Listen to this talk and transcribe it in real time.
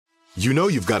You know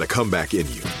you've got a comeback in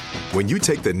you. When you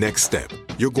take the next step,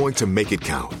 you're going to make it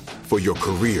count. For your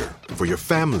career, for your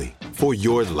family, for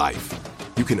your life.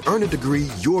 You can earn a degree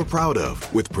you're proud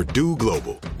of with Purdue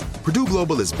Global. Purdue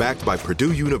Global is backed by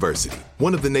Purdue University,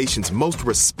 one of the nation's most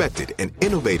respected and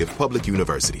innovative public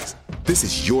universities. This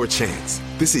is your chance.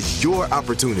 This is your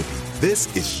opportunity.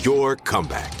 This is your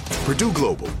comeback. Purdue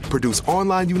Global, Purdue's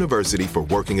online university for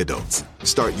working adults.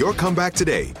 Start your comeback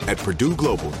today at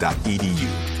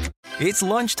purdueglobal.edu. It's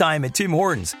lunchtime at Tim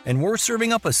Hortons, and we're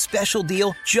serving up a special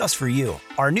deal just for you.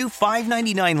 Our new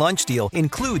 $5.99 lunch deal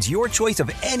includes your choice of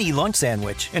any lunch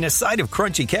sandwich and a side of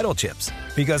crunchy kettle chips.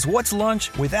 Because what's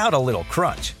lunch without a little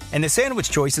crunch? And the sandwich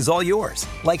choice is all yours,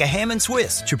 like a ham and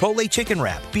Swiss, Chipotle chicken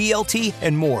wrap, BLT,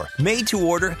 and more, made to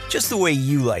order just the way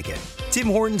you like it. Tim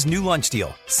Hortons' new lunch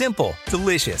deal. Simple,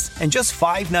 delicious, and just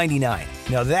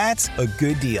 $5.99. Now that's a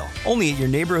good deal. Only at your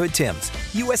neighborhood Tim's.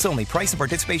 U.S. only. Price and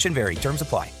participation vary. Terms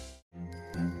apply.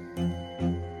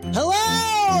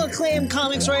 Hello, acclaimed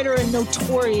comics writer and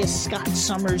notorious Scott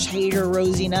Summers hater,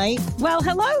 Rosie Knight. Well,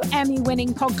 hello,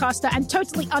 Emmy-winning podcaster and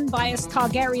totally unbiased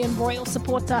Targaryen royal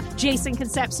supporter, Jason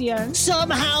Concepcion.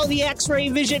 Somehow the X-Ray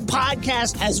Vision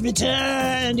podcast has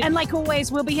returned. And like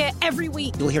always, we'll be here every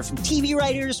week. You'll hear from TV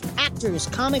writers, actors,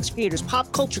 comics creators,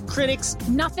 pop culture critics.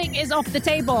 Nothing is off the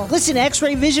table. Listen to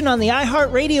X-Ray Vision on the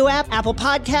iHeartRadio app, Apple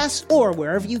Podcasts, or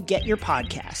wherever you get your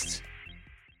podcasts.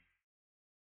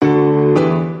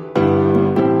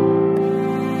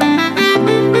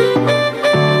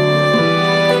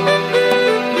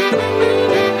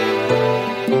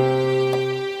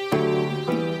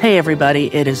 Hey,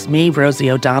 everybody, it is me, Rosie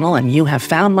O'Donnell, and you have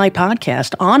found my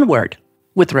podcast, Onward,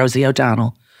 with Rosie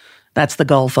O'Donnell. That's the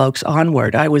goal, folks,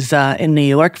 onward. I was in New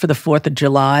York for the 4th of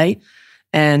July,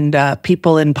 and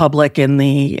people in public, in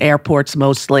the airports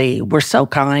mostly, were so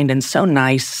kind and so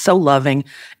nice, so loving,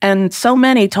 and so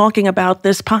many talking about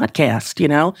this podcast, you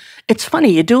know? It's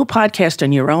funny, you do a podcast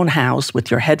in your own house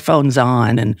with your headphones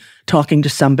on and talking to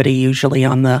somebody usually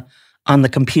on the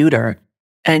computer,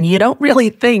 and you don't really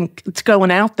think it's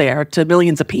going out there to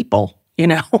millions of people, you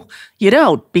know? You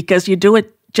don't, because you do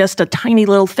it just a tiny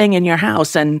little thing in your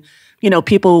house. And, you know,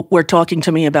 people were talking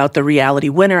to me about the Reality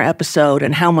Winner episode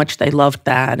and how much they loved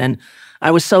that. And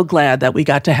I was so glad that we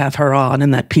got to have her on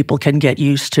and that people can get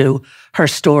used to her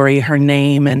story, her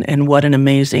name, and what an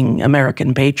amazing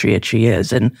American patriot she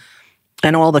is. And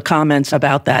all the comments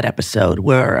about that episode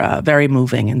were very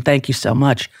moving. And thank you so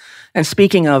much. And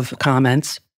speaking of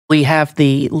comments, we have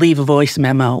the leave a voice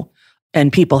memo,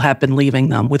 and people have been leaving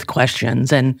them with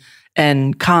questions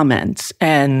and comments.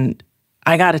 And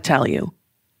I got to tell you,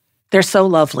 they're so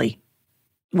lovely.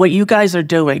 What you guys are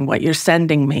doing, what you're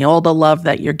sending me, all the love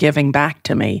that you're giving back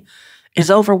to me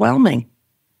is overwhelming.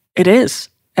 It is.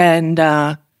 And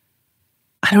I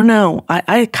don't know.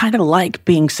 I kind of like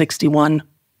being 61.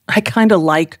 I kind of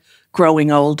like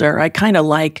growing older. I kind of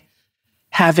like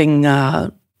having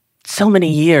so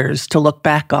many years to look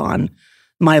back on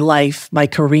my life, my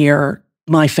career,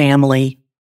 my family.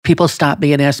 People stop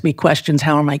me and ask me questions.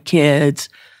 How are my kids?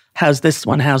 How's this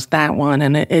one? How's that one?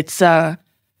 And it's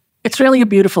really a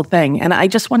beautiful thing. And I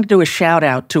just want to do a shout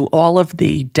out to all of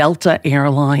the Delta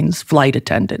Airlines flight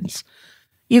attendants.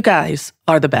 You guys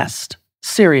are the best.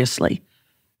 Seriously.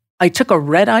 I took a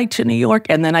red eye to New York,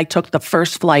 and then I took the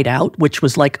first flight out, which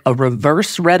was like a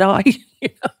reverse red eye. You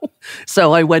know?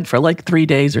 So I went for like 3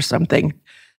 days or something.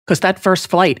 Because that first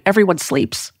flight, everyone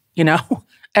sleeps, you know?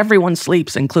 Everyone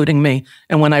sleeps, including me.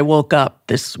 And when I woke up,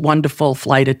 this wonderful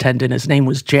flight attendant, his name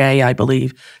was Jay, I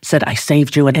believe, said, "I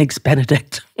saved you an Eggs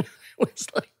Benedict." It was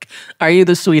like, are you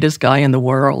the sweetest guy in the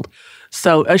world?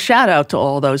 So a shout out to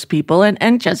all those people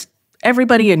and just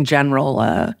everybody in general.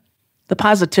 The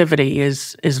positivity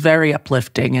is very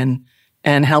uplifting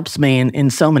and helps me in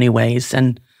so many ways.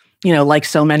 And, you know, like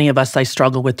so many of us, I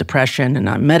struggle with depression, and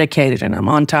I'm medicated and I'm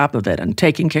on top of it and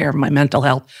taking care of my mental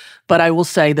health. But I will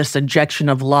say this injection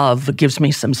of love gives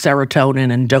me some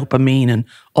serotonin and dopamine and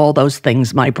all those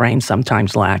things my brain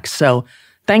sometimes lacks. So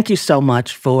thank you so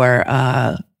much for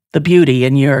the beauty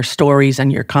in your stories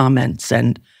and your comments.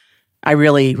 And I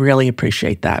really, really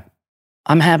appreciate that.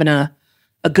 I'm having a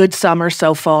good summer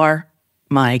so far.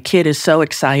 My kid is so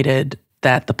excited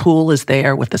that the pool is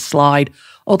there with the slide,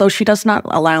 although she does not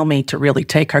allow me to really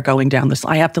take her going down the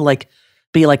slide. I have to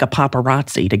be like a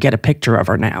paparazzi to get a picture of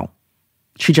her now.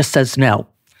 She just says no.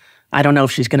 I don't know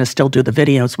if she's going to still do the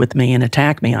videos with me and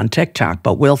attack me on TikTok,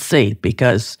 but we'll see,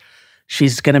 because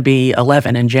she's going to be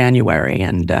 11 in January,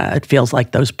 and it feels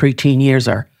like those preteen years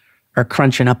are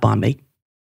crunching up on me.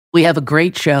 We have a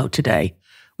great show today.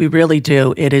 We really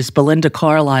do. It is Belinda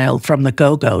Carlisle from the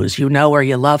Go-Go's. You know her,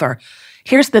 you love her.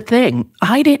 here's the thing.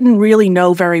 I didn't really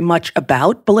know very much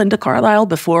about Belinda Carlisle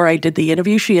before I did the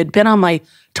interview. She had been on my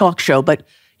talk show, but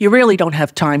you really don't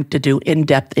have time to do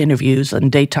in-depth interviews on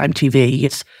daytime TV.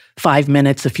 It's 5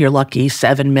 minutes if you're lucky,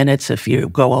 7 minutes if you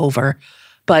go over.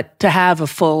 But to have a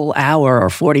full hour or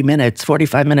 40 minutes,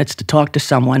 45 minutes to talk to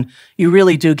someone, you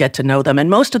really do get to know them. And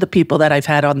most of the people that I've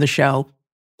had on the show,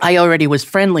 I already was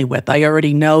friendly with. I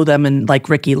already know them. And like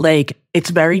Ricky Lake,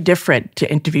 it's very different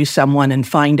to interview someone and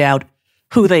find out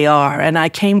who they are. And I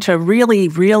came to really,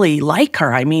 really like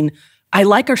her. I mean, I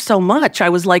like her so much. I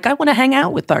was like, I want to hang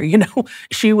out with her.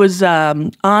 She was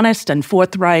honest and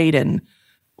forthright and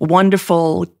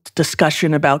wonderful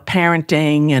discussion about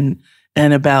parenting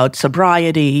and about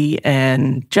sobriety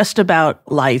and just about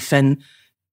life. And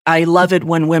I love it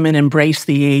when women embrace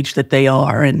the age that they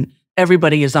are, and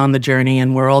everybody is on the journey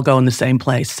and we're all going the same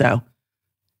place. So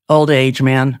old age,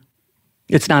 man,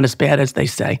 it's not as bad as they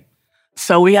say.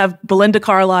 So we have Belinda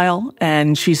Carlisle,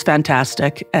 and she's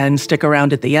fantastic. And stick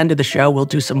around at the end of the show. We'll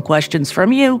do some questions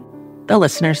from you, the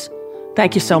listeners.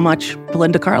 Thank you so much,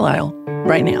 Belinda Carlisle,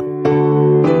 right now.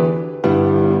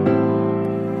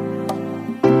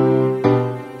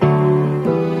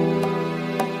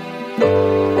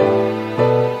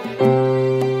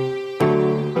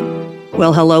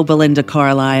 Well, hello, Belinda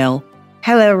Carlisle.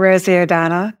 Hello, Rosie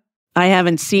O'Donnell. I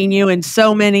haven't seen you in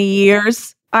so many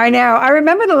years. I know. I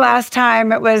remember the last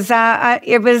time it was at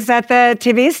the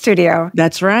TV studio.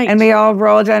 That's right. And we all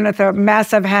rolled in with a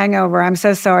massive hangover. I'm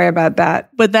so sorry about that.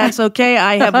 But that's okay.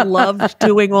 I have loved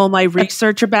doing all my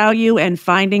research about you and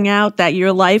finding out that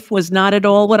your life was not at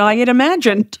all what I had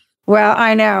imagined. Well,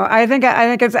 I know. It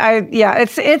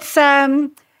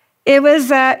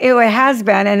has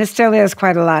been, and it still is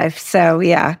quite a life. So,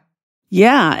 yeah.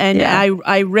 Yeah, and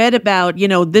I read about,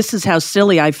 this is how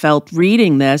silly I felt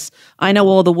reading this. I know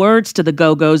all the words to the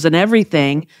Go-Go's and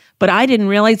everything, but I didn't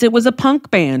realize it was a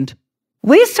punk band.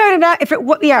 We started out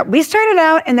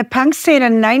in the punk scene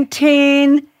in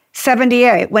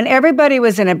 1978 when everybody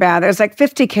was in a band. There was like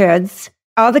 50 kids.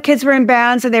 All the kids were in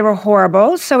bands and they were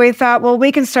horrible. So we thought, well,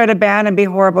 we can start a band and be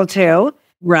horrible too.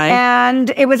 Right.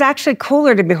 And it was actually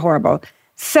cooler to be horrible.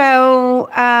 So,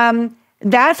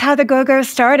 that's how the Go-Go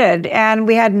started, and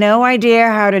we had no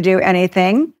idea how to do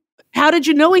anything. How did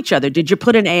you know each other? Did you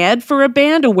put an ad for a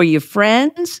band, or were you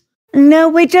friends? No,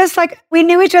 we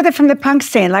knew each other from the punk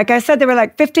scene. Like I said, there were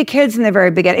like 50 kids in the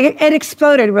very beginning. It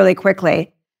exploded really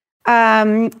quickly.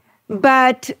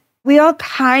 But we all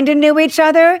kind of knew each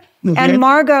other, and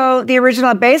Margot, the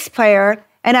original bass player,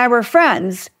 and I were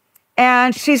friends.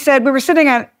 And she said, we were sitting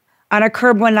on a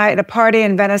curb one night at a party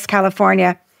in Venice,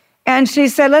 California, and she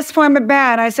said, let's form a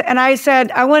band. I said,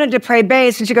 I wanted to play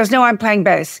bass. And she goes, no, I'm playing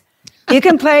bass. You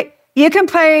can play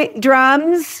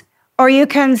drums or you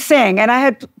can sing. And I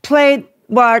had played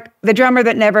the drummer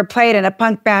that never played in a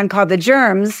punk band called The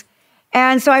Germs.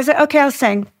 And so I said, okay, I'll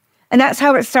sing. And that's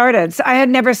how it started. So I had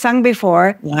never sung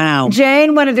before. Wow.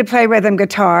 Jane wanted to play rhythm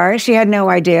guitar. She had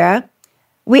no idea.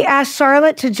 We asked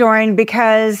Charlotte to join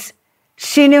because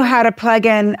she knew how to plug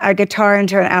in a guitar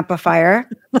into an amplifier.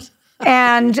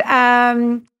 And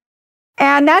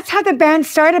that's how the band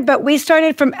started, but we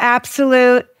started from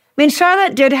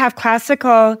Charlotte did have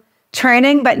classical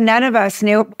training, but none of us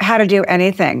knew how to do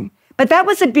anything. But that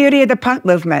was the beauty of the punk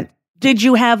movement. Did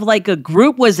you have like a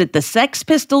group? Was it the Sex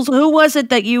Pistols? Who was it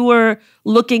that you were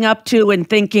looking up to and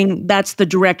thinking, that's the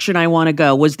direction I want to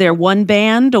go? Was there one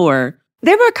band or?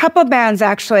 There were a couple bands,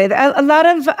 actually. A lot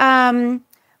of,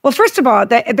 well, first of all,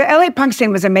 the LA punk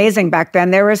scene was amazing back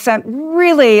then. There were some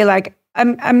really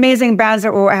amazing bands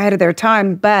that were ahead of their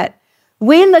time, but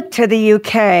we looked to the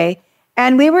UK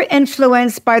and we were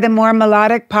influenced by the more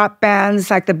melodic pop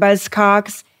bands like the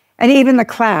Buzzcocks and even the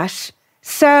Clash.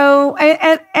 So,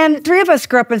 and three of us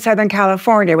grew up in Southern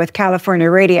California with California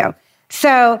radio.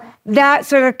 So that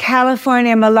sort of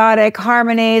California melodic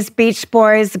harmonies, Beach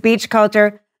Boys, the beach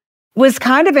culture was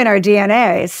kind of in our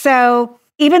DNA. So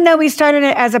even though we started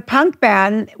it as a punk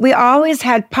band, we always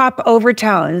had pop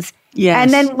overtones. Yes.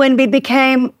 And then when we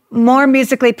became more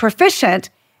musically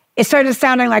proficient, it started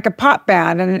sounding like a pop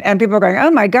band. And people were going, oh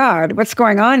my God, what's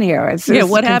going on here? It's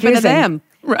what happened to them?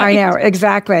 Right. I know,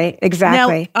 exactly.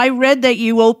 Now, I read that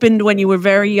you opened, when you were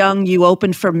very young, you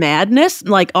opened for Madness,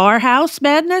 like Our House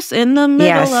Madness in the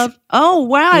middle of... Oh,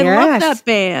 wow, I love that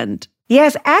band.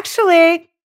 Yes, actually...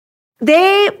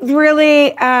 They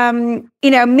really,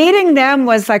 meeting them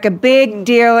was like a big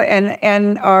deal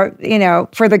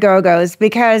for the Go-Go's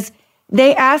because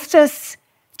they asked us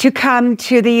to come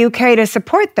to the UK to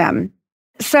support them.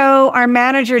 So our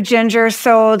manager, Ginger,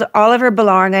 sold all of her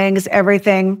belongings,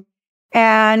 everything,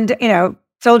 and,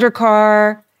 sold her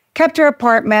car, kept her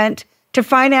apartment, to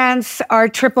finance our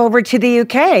trip over to the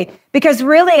UK. Because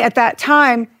really at that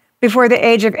time, before the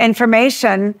age of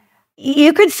information,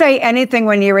 you could say anything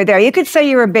when you were there. You could say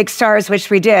you were big stars, which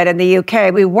we did in the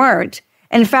UK. We weren't.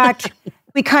 In fact,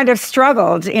 we kind of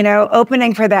struggled,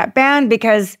 opening for that band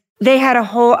because they had a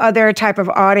whole other type of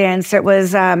audience. It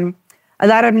was a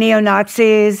lot of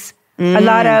neo-Nazis, a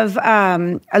lot of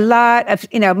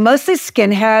mostly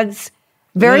skinheads,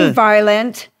 very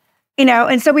violent,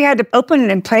 and so we had to open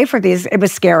and play for these. It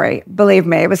was scary. Believe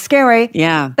me, it was scary.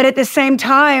 Yeah. But at the same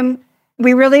time,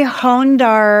 we really honed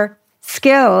our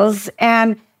skills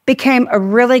and became a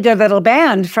really good little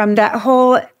band. From that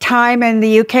whole time in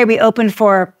the UK, we opened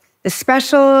for the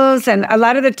Specials and a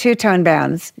lot of the two-tone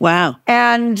bands. Wow.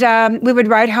 And we would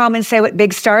write home and say what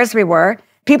big stars we were.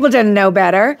 People didn't know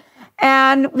better.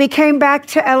 And we came back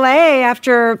to LA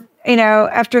after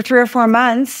 3 or 4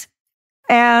 months.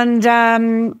 And,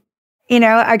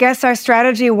 I guess our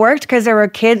strategy worked because there were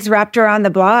kids wrapped around the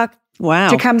block. Wow.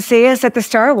 To come see us at the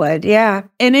Starwood, yeah.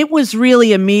 And it was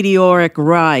really a meteoric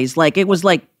rise. It was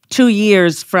 2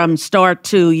 years from start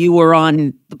to you were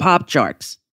on the pop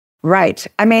charts. Right.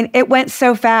 I mean, it went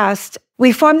so fast.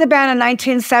 We formed the band in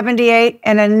 1978,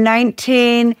 and in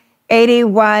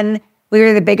 1981, we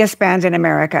were the biggest band in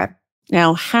America.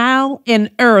 Now, how on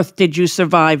earth did you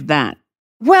survive that?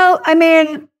 Well, as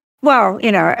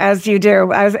you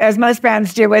do, as most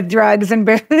bands do with drugs and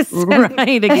booze.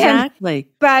 Right, exactly.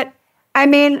 But,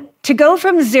 to go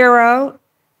from 0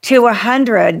 to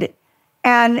 100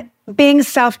 and being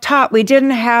self-taught, we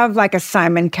didn't have a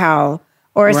Simon Cowell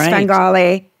or a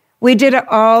Svengali. We did it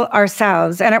all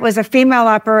ourselves. And it was a female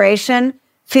operation,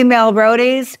 female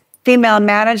roadies, female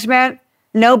management,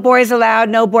 no boys allowed,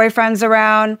 no boyfriends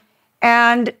around.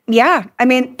 And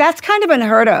that's kind of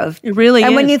unheard of. It really is.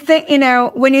 And when you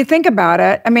think about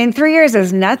it, 3 years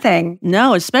is nothing.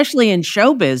 No, especially in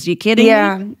showbiz. You kidding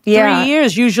me? Yeah. 3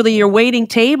 years, usually you're waiting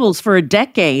tables for a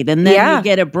decade and then you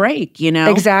get a break,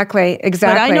 Exactly.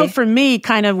 But I know for me,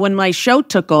 kind of when my show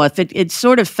took off, it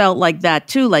sort of felt like that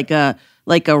too, like a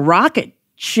rocket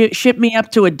shipped me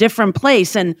up to a different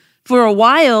place. And for a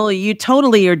while, you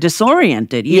totally are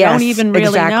disoriented. You don't even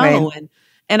really know.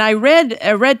 And I read,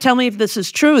 tell me if this is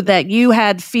true, that you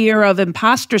had fear of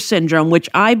imposter syndrome, which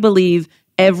I believe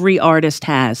every artist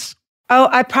has. Oh,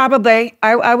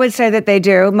 I would say that they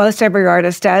do. Most every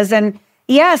artist does. And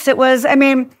yes, it was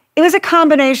a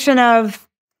combination of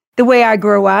the way I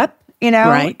grew up,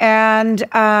 right. And,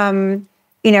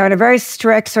 in a very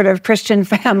strict sort of Christian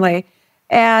family.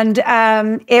 And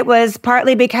it was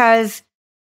partly because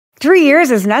 3 years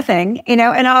is nothing,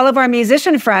 and all of our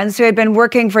musician friends who had been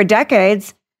working for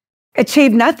decades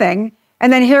achieved nothing.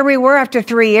 And then here we were after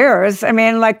 3 years.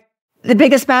 The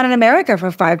biggest band in America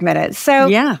for 5 minutes. So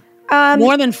yeah,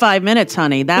 more than 5 minutes,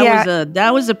 honey.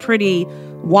 That was a pretty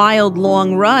wild,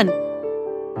 long run.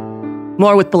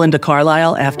 More with Belinda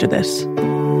Carlisle after this.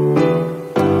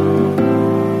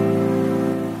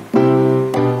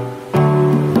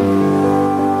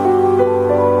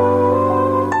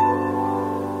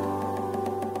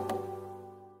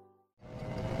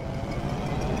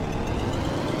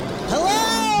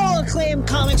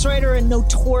 Comics writer and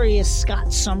notorious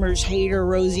Scott Summers hater,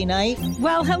 Rosie Knight.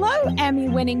 Well, hello,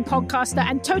 Emmy-winning podcaster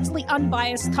and totally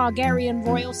unbiased Targaryen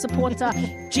royal supporter,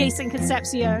 Jason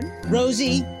Concepcion.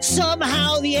 Rosie,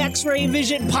 somehow the X-Ray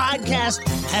Vision podcast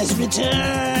has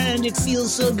returned. It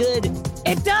feels so good.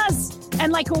 It does.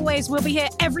 And like always, we'll be here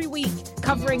every week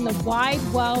covering the wide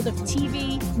world of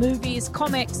TV, movies,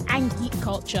 comics, and geek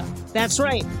culture. That's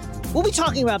right. We'll be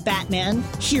talking about Batman,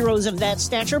 heroes of that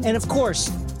stature, and of course,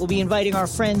 we'll be inviting our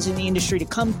friends in the industry to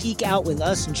come geek out with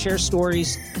us and share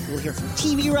stories. We'll hear from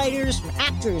TV writers, from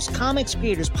actors, comics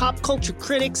creators, pop culture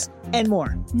critics, and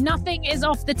more. Nothing is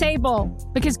off the table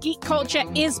because geek culture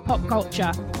is pop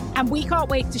culture, and we can't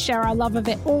wait to share our love of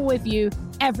it all with you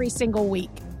every single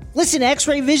week. Listen to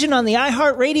X-Ray Vision on the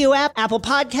iHeartRadio app, Apple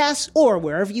Podcasts, or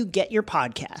wherever you get your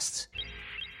podcasts.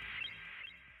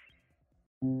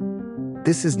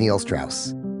 This is Neil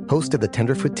Strauss, host of the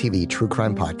Tenderfoot TV True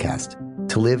Crime Podcast,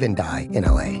 To Live and Die in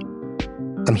LA.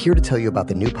 I'm here to tell you about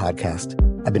the new podcast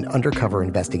I've been undercover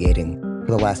investigating for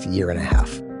the last year and a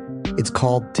half. It's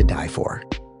called To Die For.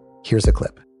 Here's a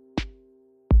clip.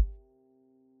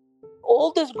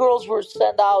 All these girls were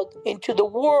sent out into the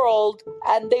world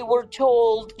and they were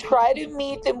told, try to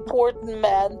meet important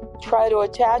men, try to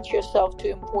attach yourself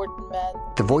to important men.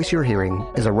 The voice you're hearing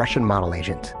is a Russian model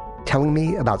agent telling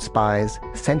me about spies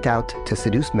sent out to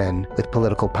seduce men with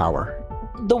political power.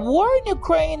 The war in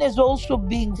Ukraine is also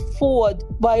being fought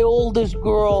by all these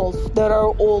girls that are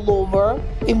all over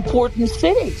important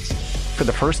cities. For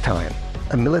the first time,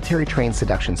 a military-trained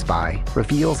seduction spy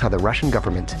reveals how the Russian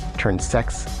government turned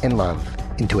sex and love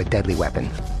into a deadly weapon.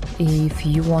 If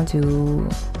you want to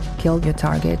kill your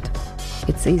target,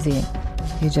 it's easy.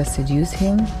 You just seduce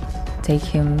him, take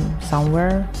him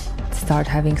somewhere, start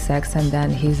having sex, and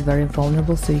then he's very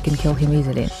vulnerable, so you can kill him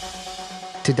easily.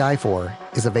 To Die For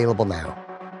is available now.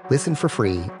 Listen for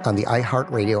free on the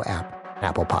iHeartRadio app,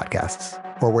 Apple Podcasts,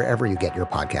 or wherever you get your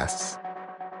podcasts.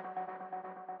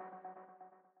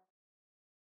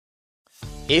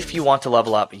 If you want to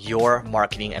level up your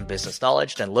marketing and business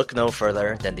knowledge, then look no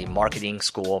further than the Marketing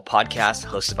School podcast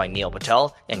hosted by Neil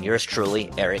Patel and yours truly,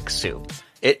 Eric Su.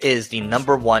 It is the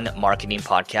 #1 marketing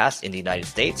podcast in the United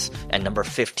States and number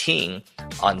 15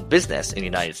 on business in the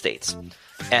United States.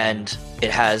 And it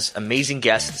has amazing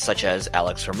guests such as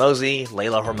Alex Hormozi,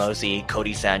 Layla Hormozi,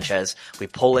 Cody Sanchez. We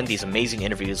pull in these amazing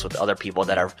interviews with other people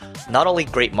that are not only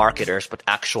great marketers, but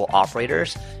actual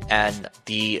operators. And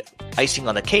the icing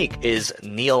on the cake is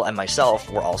Neil and myself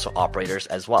were also operators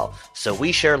as well. So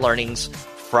we share learnings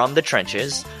from the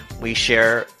trenches. We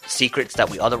share secrets that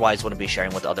we otherwise wouldn't be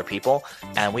sharing with other people.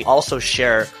 And we also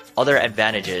share other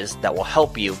advantages that will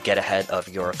help you get ahead of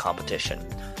your competition.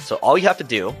 So all you have to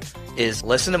do is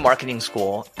listen to Marketing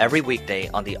School every weekday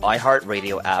on the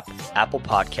iHeartRadio app, Apple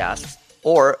Podcasts,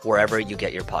 or wherever you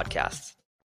get your podcasts.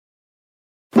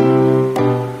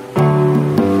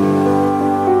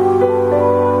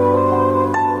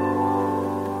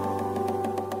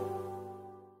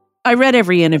 I read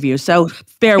every interview, so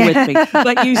bear with me.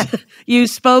 But you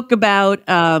spoke about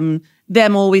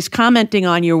them always commenting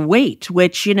on your weight,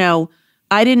 which,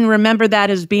 I didn't remember that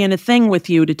as being a thing with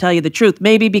you, to tell you the truth.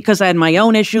 Maybe because I had my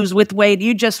own issues with weight.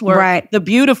 You just were the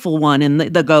beautiful one in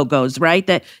the Go-Go's, right?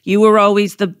 That you were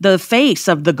always the face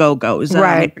of the Go-Go's.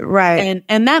 Right.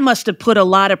 And that must have put a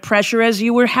lot of pressure as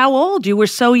you were how old? You were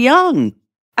so young.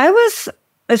 I was,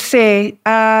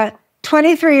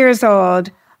 23 years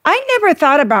old. I never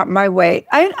thought about my weight.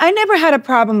 I never had a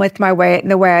problem with my weight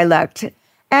and the way I looked. And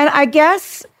I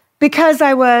guess because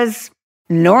I was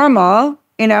normal,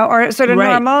 or sort of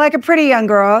normal, like a pretty young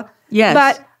girl. Yes.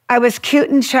 But I was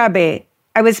cute and chubby.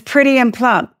 I was pretty and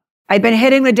plump. I'd been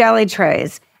hitting the deli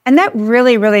trays. And that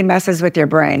really, really messes with your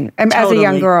brain as a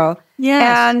young girl.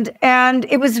 Yes. And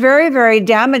it was very, very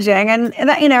damaging. And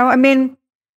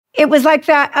it was like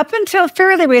that up until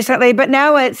fairly recently. But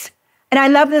now and I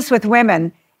love this with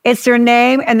women, it's your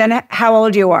name and then how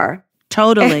old you are.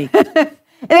 Totally. They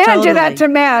don't do that to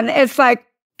men. It's like,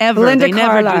 ever. Belinda They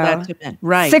Carlisle, never do that to men.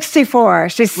 Right. 64.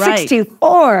 She's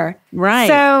 64. Right.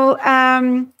 So,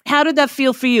 how did that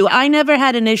feel for you? I never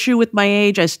had an issue with my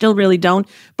age. I still really don't.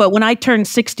 But when I turned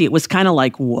 60, it was kind of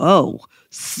like, whoa,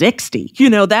 60.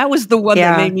 That was the one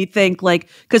that made me think,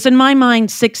 because in my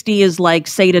mind, 60 is like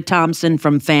Seda Thompson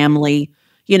from Family,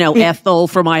 Ethel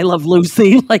from I Love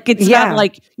Lucy. It's not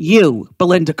like you,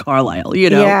 Belinda Carlisle,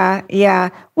 Yeah.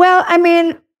 Well,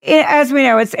 as we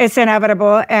know, it's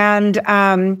inevitable. And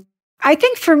I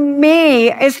think for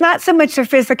me, it's not so much the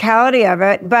physicality of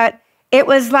it, but it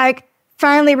was like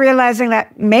finally realizing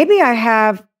that maybe I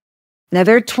have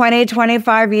another 20,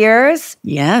 25 years.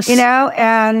 Yes.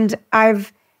 And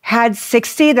I've had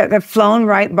 60 that have flown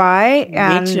right by.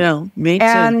 And, Me too.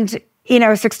 And,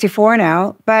 64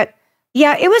 now. But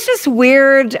yeah, it was just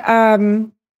weird,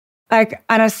 like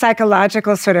on a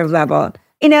psychological sort of level.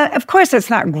 Of course, it's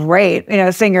not great,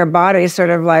 seeing your body sort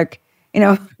of like,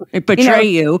 betray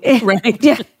you,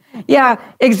 right? Yeah,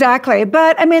 exactly.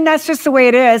 But that's just the way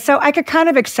it is. So I could kind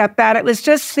of accept that. It was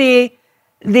just the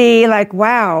like,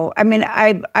 wow.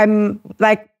 I'm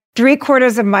like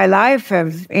 3/4 of my life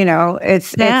have,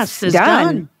 it's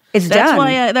done. It's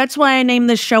done. That's why I named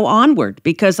this show Onward,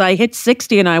 because I hit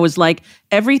 60 and I was like,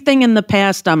 everything in the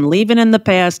past, I'm leaving in the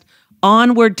past.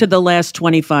 Onward to the last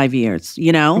 25 years,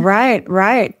 Right.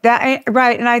 Right.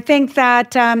 And I think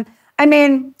that,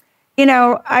 I'm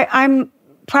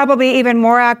probably even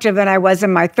more active than I was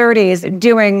in my 30s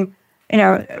doing,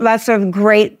 lots of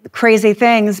great, crazy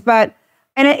things. And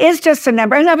it is just a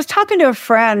number. And I was talking to a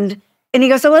friend and he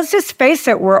goes, so let's just face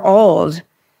it, we're old.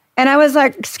 And I was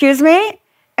like, excuse me?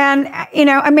 And,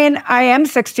 I am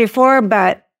 64,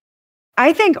 but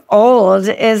I think old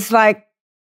is like,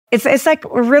 It's like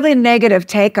a really negative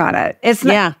take on it. It's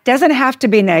not, doesn't have to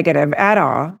be negative at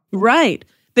all. Right.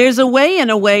 There's a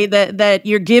way that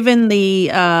you're given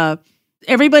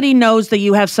everybody knows that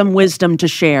you have some wisdom to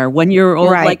share when you're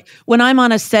old. Right. Like when I'm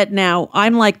on a set now,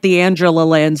 I'm like the Angela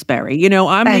Lansbury.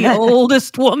 I'm the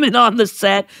oldest woman on the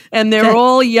set and they're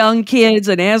all young kids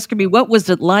and asking me, what was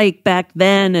it like back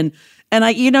then? And I,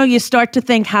 you start to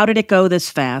think, how did it go this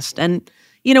fast? And,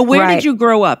 where did you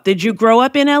grow up? Did you grow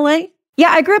up in LA? Yeah,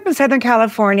 I grew up in Southern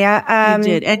California. You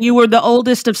did. And you were the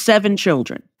oldest of 7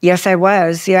 children. Yes, I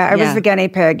was. Yeah, I was the guinea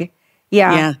pig.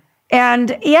 Yeah.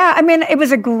 And I mean, it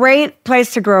was a great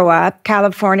place to grow up.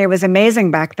 California was amazing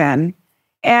back then.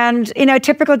 And,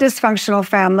 typical dysfunctional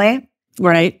family.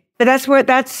 Right. But that's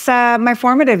my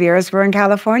formative years were in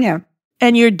California.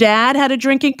 And your dad had a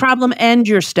drinking problem and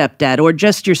your stepdad, or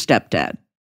just your stepdad?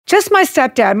 Just my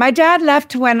stepdad. My dad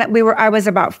left when I was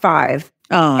about 5.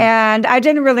 Oh. And I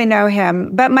didn't really know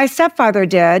him, but my stepfather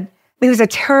did. He was a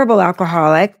terrible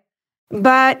alcoholic,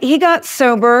 but he got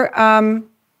sober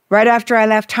right after I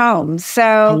left home.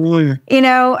 So,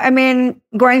 I mean,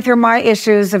 going through my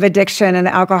issues of addiction and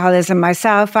alcoholism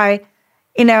myself, I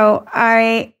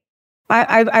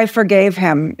forgave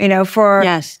him,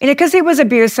 because he was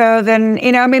abusive.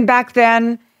 And, I mean, back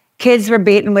then, kids were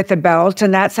beaten with a belt,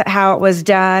 and that's how it was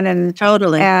done. And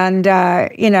totally. And,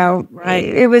 right.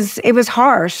 It was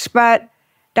harsh, but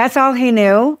that's all he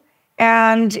knew.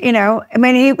 And, I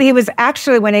mean, he was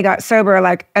actually, when he got sober,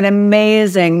 like an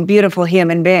amazing, beautiful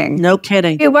human being. No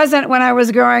kidding. He wasn't when I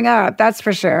was growing up, that's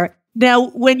for sure. Now,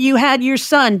 when you had your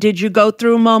son, did you go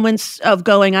through moments of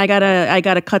going, I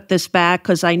gotta cut this back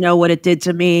because I know what it did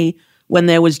to me when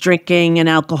there was drinking and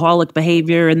alcoholic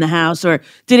behavior in the house? Or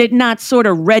did it not sort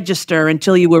of register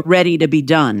until you were ready to be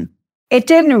done? It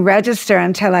didn't register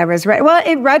until I was ready. Well,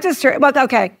 it registered. Well,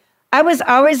 okay. I was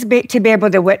always to be able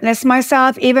to witness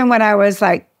myself, even when I was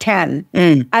like 10.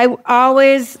 I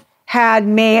always had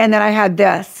me, and then I had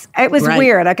this. It was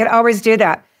weird. I could always do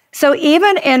that. So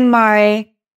even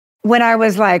when I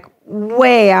was like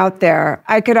way out there,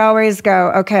 I could always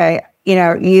go, okay,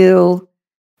 you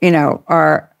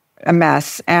are a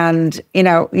mess, and,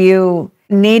 you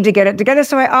need to get it together.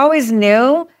 So I always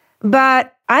knew,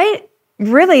 but I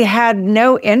really had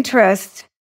no interest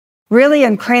really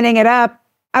in cleaning it up.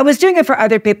 I was doing it for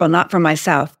other people, not for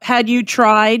myself. Had you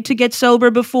tried to get sober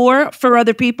before for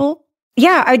other people?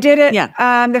 Yeah, I did it.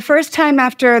 Yeah. The first time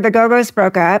after the Go-Go's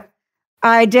broke up,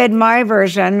 I did my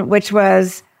version, which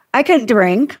was I could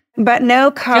drink, but no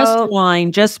Coke. Just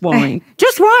wine. Just wine.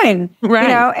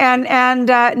 Right.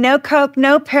 And no Coke,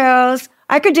 no pills.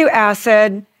 I could do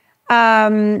acid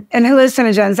and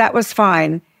hallucinogens. That was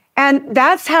fine. And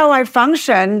that's how I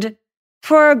functioned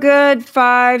for a good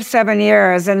 5-7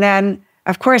 years. And then,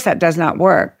 of course, that does not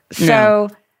work. So,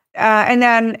 and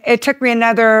then it took me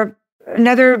another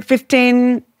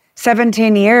 15,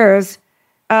 17 years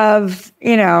of,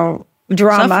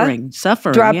 drama.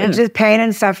 Suffering, just pain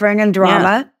and suffering and drama.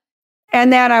 Yeah.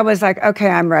 And then I was like, okay,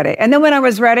 I'm ready. And then when I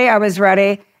was ready, It was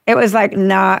like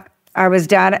I was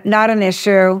done, not an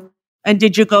issue. And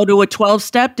did you go to a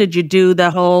 12-step? Did you do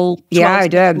the whole 12 I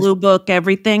did. Blue Book,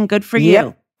 everything? Good for Yep.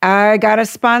 you. I got a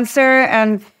sponsor,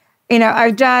 and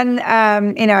I've done,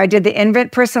 I did the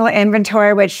personal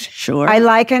inventory, which I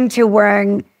liken to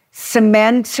wearing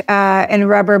cement and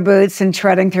rubber boots and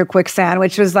treading through quicksand,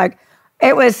 which was like,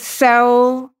 it was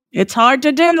so... It's hard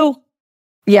to do.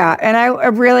 Yeah, and I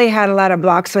really had a lot of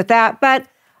blocks with that, but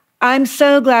I'm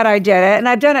so glad I did it. And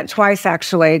I've done it twice,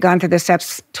 actually, gone through the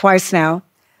steps twice now.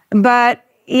 But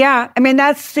yeah,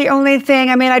 that's the only thing.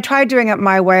 I tried doing it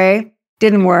my way.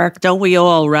 Didn't work. Don't we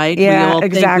all, right? Yeah, we all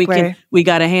exactly. think we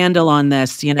got a handle on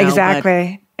this,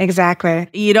 Exactly. Exactly.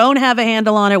 You don't have a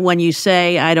handle on it when you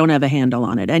say, I don't have a handle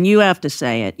on it. And you have to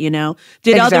say it,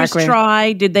 Did others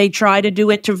try? Did they try to do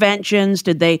interventions?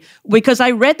 Because I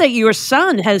read that your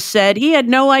son has said he had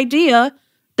no idea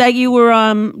that you were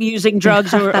using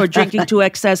drugs or drinking to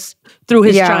excess through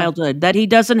his childhood, that he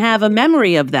doesn't have a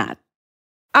memory of that.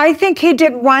 I think he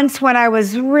did once when I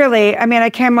was really,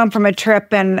 I came home from a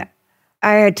trip and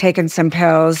I had taken some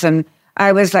pills and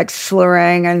I was like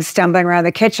slurring and stumbling around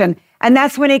the kitchen. And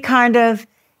that's when he kind of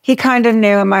knew.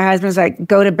 And my husband was like,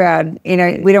 go to bed.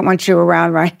 We don't want you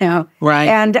around right now. Right.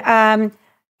 And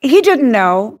he didn't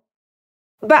know.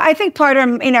 But I think part of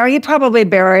him, he probably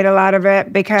buried a lot of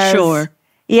it because. Sure.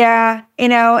 Yeah.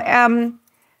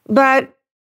 But,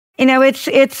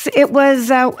 it was,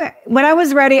 when I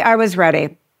was ready, I was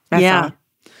ready. That's all.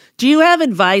 Do you have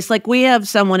advice? Like we have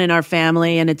someone in our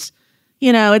family and it's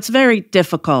very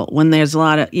difficult when there's a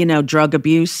lot of, drug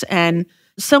abuse. And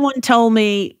someone told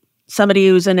me, somebody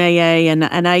who's in AA,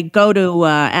 and I go to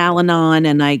Al-Anon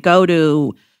and I go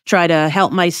to try to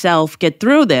help myself get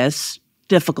through this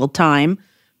difficult time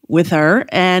with her.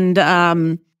 And,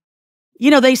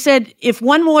 they said, if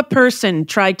one more person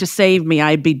tried to save me,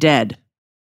 I'd be dead.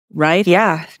 Right?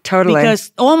 Yeah, totally.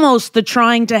 Because almost the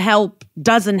trying to help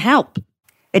doesn't help.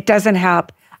 It doesn't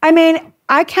help.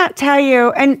 I can't tell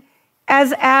you, and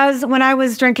as when I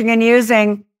was drinking and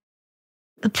using,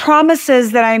 the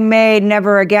promises that I made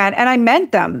never again, and I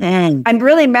meant them. I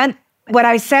really meant, what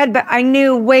I said, but I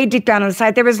knew way deep down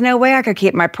inside there was no way I could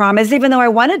keep my promise, even though I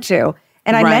wanted to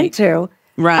and I meant to.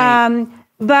 Right.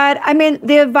 But I mean,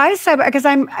 the advice, because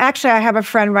I have a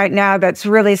friend right now that's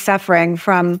really suffering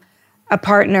from a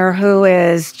partner who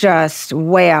is just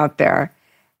way out there.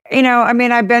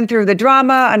 I've been through the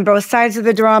drama on both sides of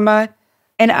the drama.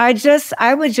 And I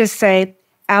would just say,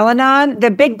 Al-Anon,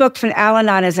 the big book from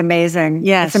Al-Anon is amazing.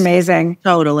 Yes. It's amazing.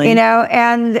 Totally.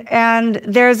 And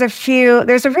there's a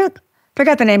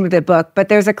forgot the name of the book, but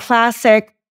there's a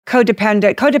classic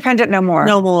Codependent No More.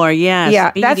 No More, yes.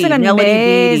 Yeah, Beatty, that's an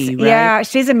amazing, Beatty, right? Yeah,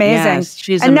 she's amazing. Yes,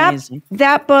 she's and amazing.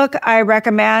 That book I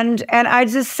recommend, and I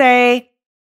just say,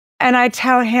 and I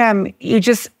tell him, you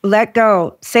just let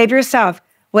go, save yourself.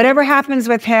 Whatever happens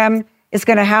with him is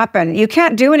going to happen. You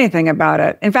can't do anything about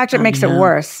it. In fact, it makes it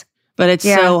worse. But it's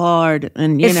so hard.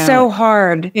 And it's so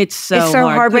hard. It's so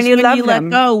hard when you love them. Let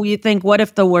go, you think, what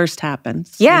if the worst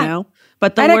happens? Yeah.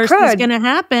 But the worst is going to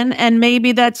happen, and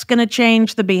maybe that's going to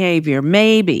change the behavior.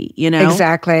 Maybe,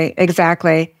 Exactly.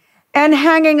 And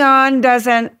hanging on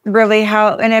doesn't really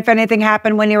help. And if anything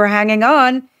happened when you were hanging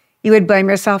on, you would blame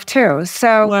yourself too.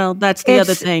 So, well, that's the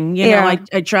other thing.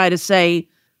 I try to say,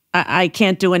 I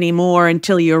can't do any more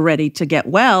until you're ready to get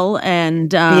well.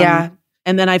 And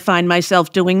and then I find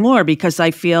myself doing more because I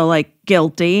feel like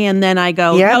guilty. And then I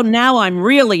go, oh, now I'm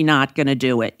really not going to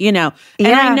do it, And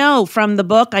I know from the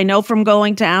book, I know from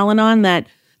going to Al-Anon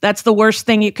that's the worst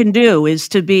thing you can do is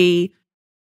to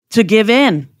give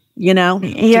in,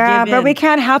 Yeah, but we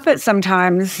can't help it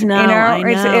sometimes. No, I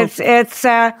know. It's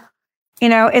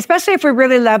especially if we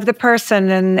really love the person.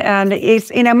 And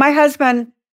it's, my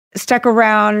husband stuck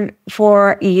around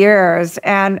for years.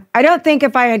 And I don't think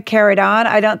if I had carried on,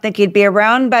 I don't think he'd be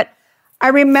around. But I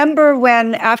remember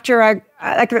when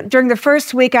during the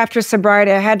first week after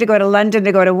sobriety, I had to go to London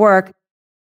to go to work.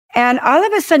 And all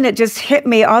of a sudden it just hit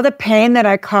me, all the pain that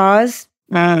I caused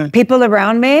people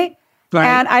around me. Right.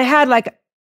 And I had like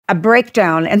a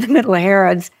breakdown in the middle of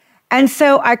Harrods. And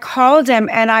so I called him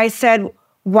and I said,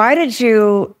 why did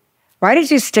you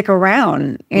stick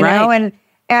around? You know?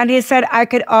 And he said, I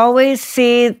could always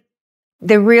see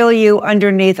the real you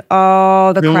underneath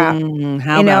all the crap.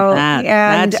 How about that?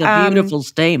 And, that's a beautiful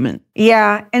statement.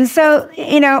 Yeah. And so,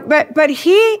 but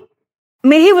he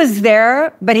was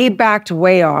there, but he backed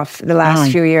way off the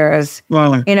last few years,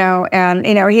 and,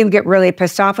 he would get really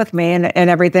pissed off with me and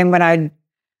everything when I'd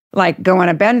like go on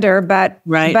a bender. But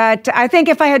I think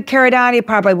if I had carried on, he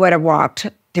probably would have walked.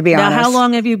 To be honest. Now, how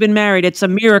long have you been married? It's a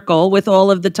miracle with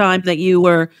all of the time that you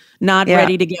were not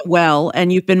ready to get well,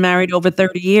 and you've been married over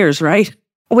 30 years, right?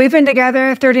 We've been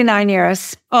together 39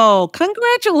 years. Oh,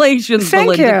 congratulations,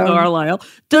 Thank Belinda you. Carlisle.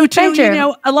 Thank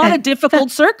you. A lot of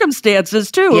difficult circumstances,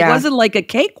 too. Yeah. It wasn't like a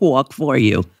cakewalk for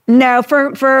you. No,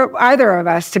 for either of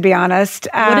us, to be honest.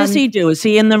 What does he do? Is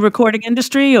he in the recording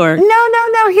industry or? No.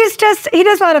 He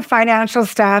does a lot of financial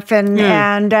stuff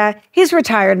and he's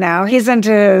retired now. He's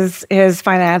into his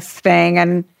finance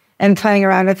thing and playing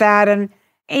around with that. And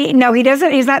he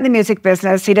doesn't, he's not in the music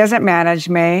business. He doesn't manage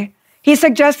me. He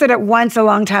suggested it once a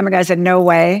long time ago. I said, no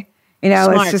way.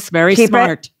 Smart. It's just very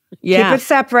smart. Keep it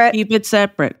separate. Keep it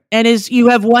separate. And you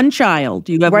have one child.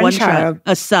 You have one child,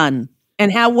 a son.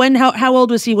 And how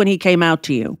old was he when he came out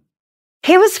to you?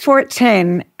 He was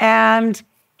 14, and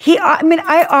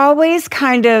I always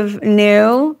kind of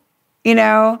knew,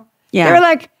 Yeah.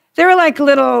 There were like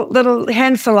little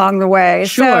hints along the way.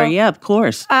 Sure, so, yeah, of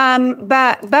course.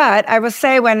 But I will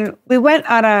say when we went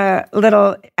on a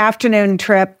little afternoon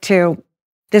trip to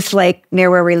this lake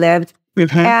near where we lived,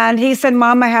 and he said,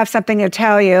 "Mom, I have something to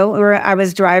tell you." I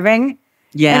was driving,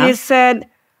 and he said,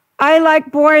 I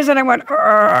like boys. And I went, Tell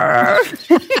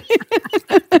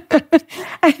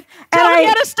me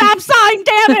at a stop sign,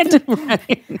 damn it.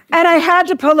 And I had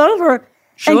to pull over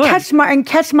and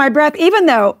catch my breath, even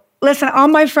though, listen, all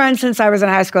my friends since I was in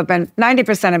high school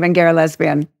 90% have been gay or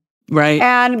lesbian. Right.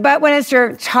 But when it's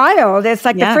your child, it's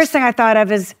like the first thing I thought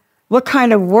of is, what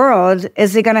kind of world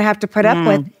is he going to have to put up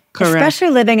with? Correct.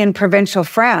 Especially living in provincial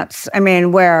France. I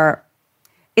mean, where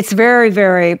it's very,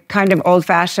 very kind of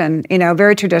old-fashioned,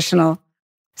 very traditional.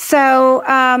 So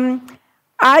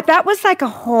that was like a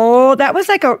whole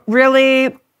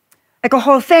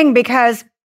thing, because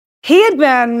he had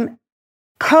been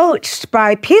coached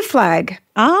by PFLAG.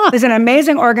 It's an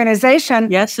amazing organization.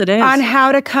 Yes, it is. On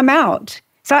how to come out.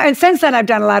 So, and since then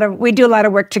we do a lot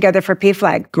of work together for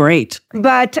PFLAG. Great.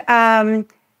 But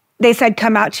they said,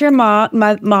 come out to your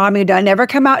mom. You don't never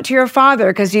come out to your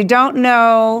father, because you don't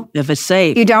know if it's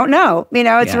safe. You don't know.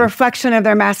 It's a reflection of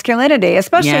their masculinity,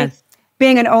 especially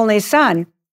being an only son.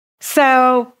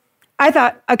 So I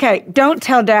thought, okay, don't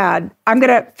tell Dad. I'm going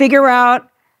to figure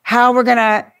out how we're going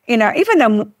to, even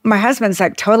though my husband's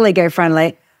like totally gay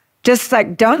friendly, just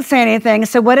like, don't say anything.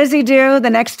 So what does he do the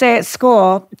next day at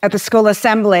school, at the school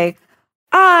assembly?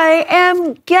 I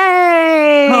am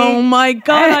gay. Oh my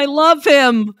God, I love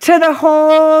him. To the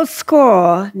whole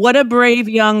school. What a brave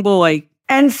young boy.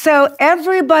 And so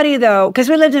everybody, though, because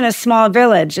we lived in a small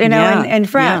village, in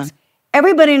France,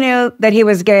 everybody knew that he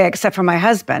was gay except for my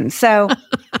husband. So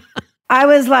I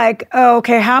was like, oh,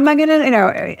 okay, how am I going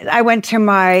to, I went to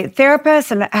my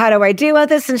therapist and how do I deal with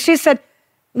this? And she said,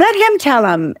 let him tell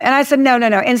him. And I said, no.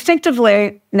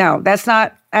 Instinctively, no, that's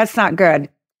not good.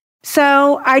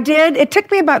 So I did. It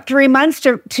took me about 3 months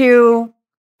to,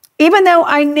 even though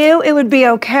I knew it would be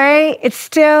okay,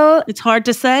 it's hard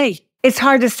to say. It's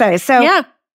hard to say. So yeah.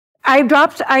 I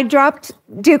dropped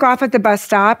Duke off at the bus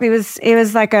stop. He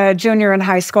was like a junior in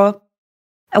high school.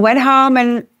 I went home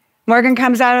and Morgan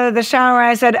comes out of the shower. And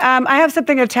I said, I have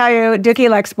something to tell you. Dookie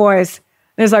likes boys.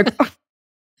 And he's like,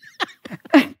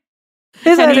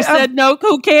 he said, no,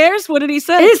 who cares? What did he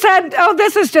say? He said, oh,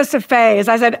 this is just a phase.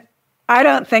 I said, I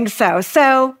don't think so.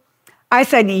 So I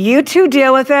said, you two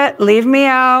deal with it. Leave me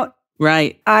out.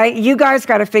 Right. You guys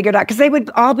got to figure it out. Because they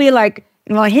would all be like,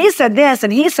 well, he said this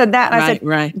and he said that. And I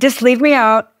said, just leave me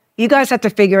out. You guys have to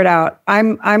figure it out.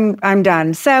 I'm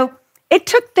done. So it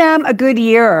took them a good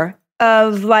year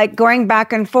of like going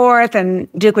back and forth, and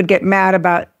Duke would get mad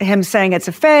about him saying it's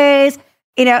a phase.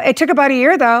 It took about a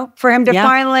year though for him to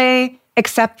finally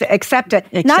accept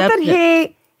it. Not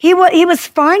that he was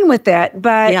fine with it,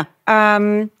 but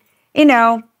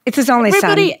it's his only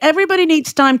son. Everybody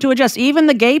needs time to adjust. Even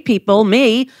the gay people,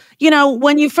 me.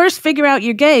 When you first figure out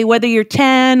you're gay, whether you're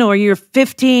 10 or you're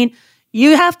 15,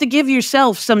 you have to give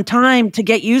yourself some time to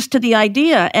get used to the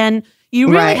idea. And you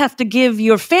really have to give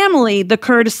your family the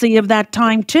courtesy of that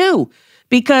time too,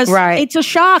 because it's a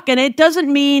shock. And it doesn't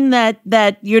mean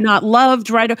that you're not loved,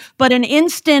 right? But an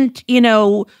instant,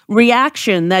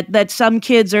 reaction that some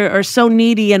kids are so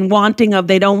needy and wanting of,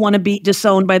 they don't want to be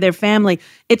disowned by their family.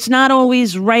 It's not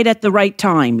always right at the right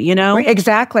time,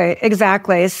 Exactly.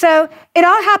 So it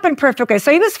all happened perfectly.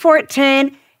 So he was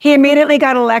 14. He immediately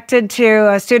got elected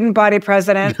to a student body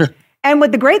president. And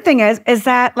what the great thing is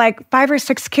that like 5 or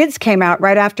 6 kids came out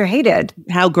right after he did.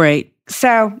 How great.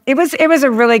 So it was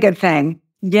a really good thing.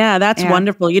 Yeah, that's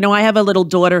wonderful. I have a little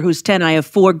daughter who's 10. I have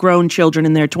 4 grown children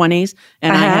in their 20s.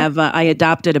 And I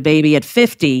adopted a baby at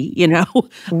 50,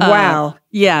 Wow.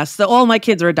 So all my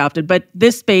kids are adopted. But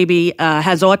this baby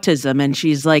has autism, and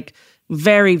she's like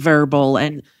very verbal.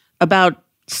 And about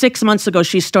 6 months ago,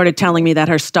 she started telling me that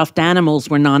her stuffed animals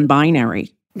were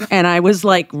non-binary. And I was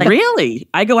like, really?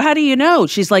 I go, how do you know?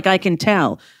 She's like, I can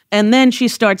tell. And then she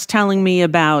starts telling me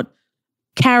about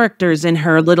characters in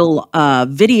her little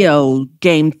video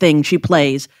game thing she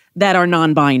plays that are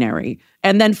non-binary.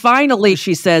 And then finally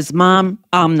she says, Mom,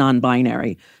 I'm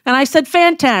non-binary. And I said,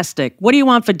 fantastic. What do you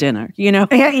want for dinner? Yeah,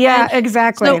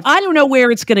 exactly. So I don't know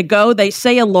where it's going to go. They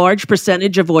say a large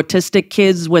percentage of autistic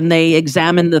kids, when they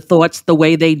examine the thoughts the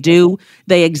way they do,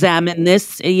 they examine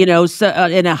this,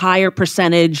 in a higher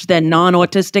percentage than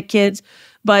non-autistic kids.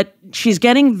 But she's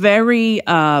getting very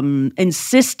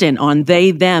insistent on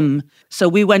they, them. So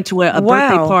we went to a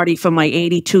birthday party for my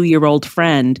 82-year-old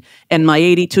friend, and my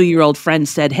 82-year-old friend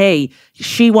said, hey,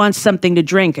 she wants something to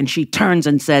drink, and she turns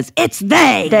and says, it's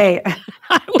they.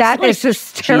 That is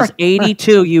hysterical. She's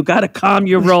 82. You got to calm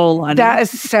your roll, honey. That is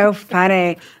so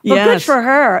funny. Well, good for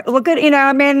her. Well, good.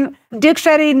 Duke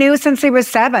said he knew since he was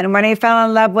 7 when he fell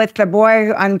in love with the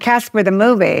boy on Casper the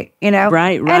movie,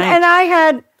 Right. And I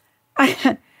had...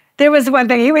 there was one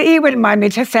thing, he wouldn't mind me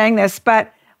just saying this,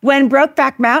 but when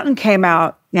Brokeback Mountain came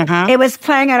out, it was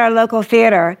playing at our local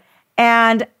theater,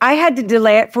 and I had to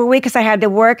delay it for a week because I had to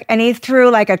work, and he threw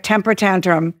like a temper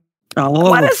tantrum. I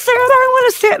want to see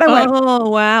it. I went, oh,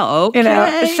 wow. Okay. So,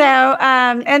 there's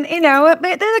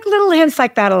like little hints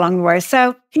like that along the way.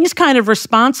 So he's kind of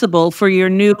responsible for your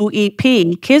new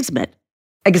EP, Kismet.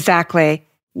 Exactly.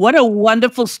 What a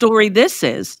wonderful story this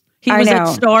is. He was at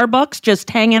Starbucks just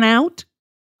hanging out?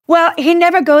 Well, he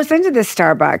never goes into the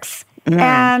Starbucks.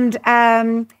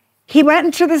 And he went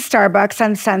into the Starbucks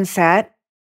on Sunset,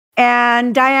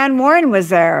 and Diane Warren was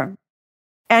there.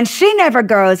 And she never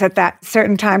goes at that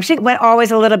certain time. She went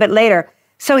always a little bit later.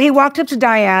 So he walked up to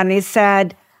Diane and he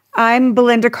said, I'm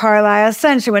Belinda Carlisle's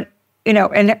son. She went,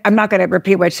 and I'm not going to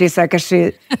repeat what she said because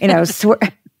she,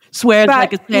 swears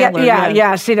like a sailor.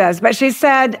 Yeah, she does. But she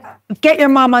said, get your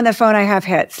mom on the phone, I have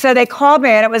hits. So they called me,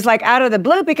 and it was like out of the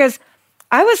blue because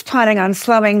I was planning on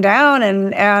slowing down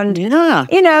and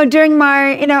during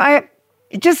my, I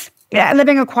just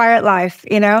living a quiet life,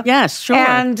 Yes, sure.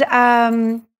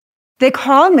 And they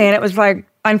called me, and it was like,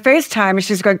 on FaceTime, and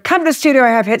she's going, come to the studio, I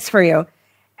have hits for you.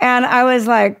 And I was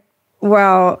like,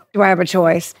 well, do I have a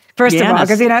choice? First of all,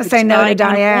 because you don't say no to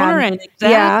Diane.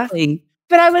 Exactly. Yeah.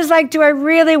 But I was like, do I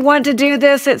really want to do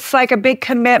this? It's like a big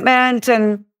commitment,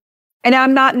 and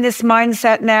I'm not in this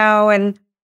mindset now. And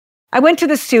I went to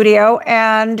the studio,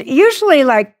 and usually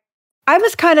like I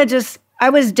was kind of I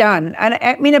was done. And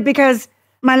I mean, because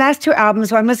my last 2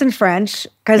 albums, one was in French,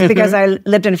 because I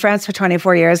lived in France for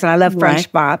 24 years and I love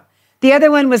French pop. The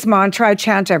other one was mantra, I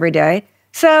chant every day.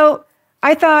 So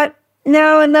I thought,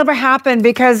 no, it never happened,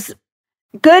 because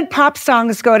good pop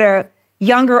songs go to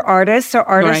younger artists or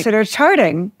artists that are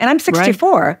charting. And I'm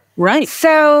 64. Right.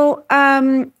 So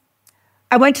I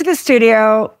went to the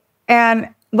studio,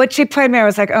 and what she played me, I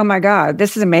was like, oh my God,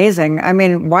 this is amazing. I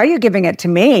mean, why are you giving it to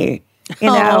me? You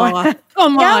know?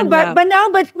 Come on.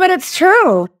 But it's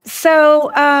true.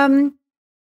 So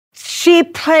she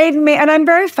played me, and I'm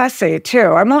very fussy too.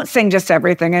 I won't sing just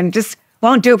everything and just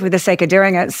won't do it for the sake of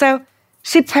doing it. So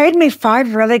she played me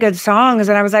 5 really good songs,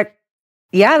 and I was like,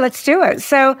 yeah, let's do it.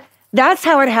 So that's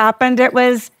how it happened. It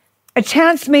was a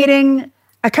chance meeting,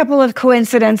 a couple of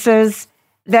coincidences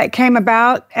that came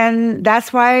about, and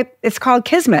that's why it's called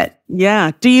Kismet.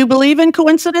 Yeah. Do you believe in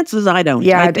coincidences? I don't.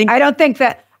 Yeah, I don't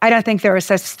think there is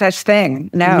such thing.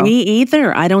 No. Me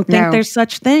either. I don't think there's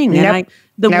such thing. Nope.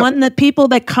 And one that people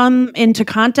that come into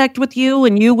contact with you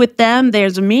and you with them,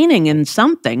 there's a meaning in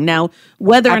something. Now,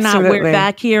 whether or not we're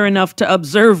back here enough to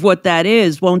observe what that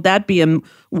is, won't that be a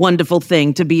wonderful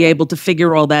thing to be able to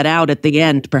figure all that out at the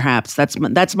end, perhaps?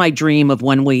 That's my dream of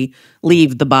when we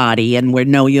leave the body and we're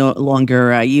no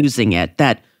longer using it,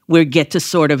 that we get to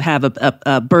sort of have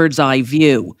a bird's eye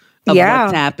view of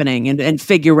what's happening and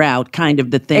figure out kind of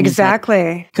the things that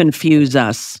confuse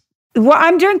us. Well,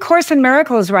 I'm doing Course in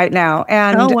Miracles right now.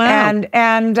 And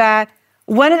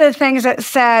one of the things that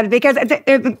said, because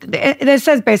it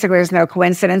says basically there's no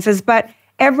coincidences, but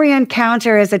every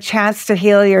encounter is a chance to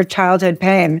heal your childhood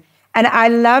pain. And I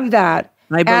love that.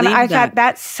 I thought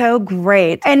that's so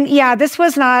great. And yeah, this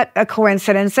was not a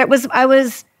coincidence. It was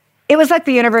like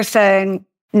the universe saying,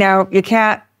 no, you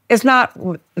can't. It's not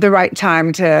the right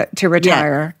time to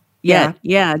retire. Yeah,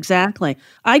 exactly.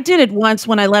 I did it once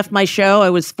when I left my show.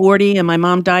 I was 40 and my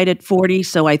mom died at 40.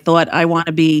 So I thought I want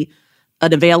to be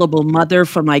an available mother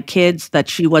for my kids that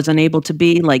she wasn't able to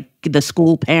be, like the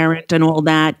school parent and all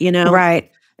that, you know?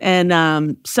 Right.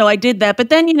 And so I did that. But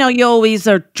then, you know, you always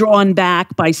are drawn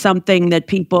back by something that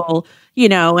people, you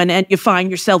know, and you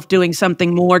find yourself doing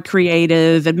something more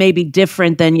creative and maybe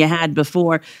different than you had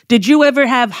before. Did you ever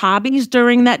have hobbies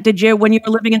during that? When you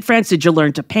were living in France, did you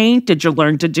learn to paint? Did you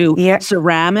learn to do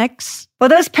ceramics? Well,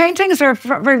 those paintings are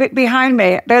behind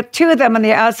me. The 2 of them on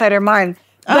the outside are mine.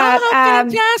 But,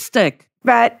 fantastic.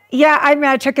 But yeah,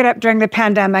 I took it up during the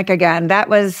pandemic again. That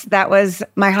was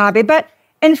my hobby. But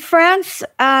in France,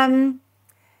 I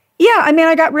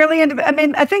got really into,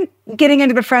 I think getting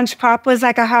into the French pop was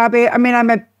like a hobby.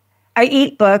 I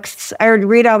eat books. I would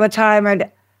read all the time.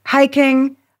 I'd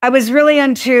hiking. I was really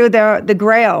into the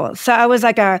Grail. So I was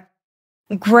like a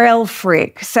Grail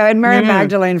freak. So and Mary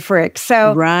Magdalene freak.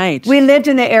 So we lived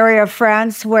in the area of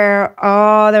France where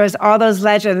there was all those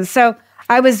legends. So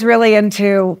I was really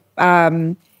into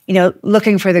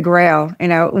looking for the Grail,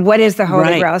 what is the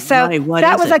Holy Grail? So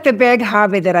that was like the big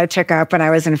hobby that I took up when I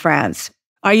was in France.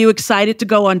 Are you excited to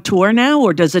go on tour now,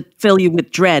 or does it fill you with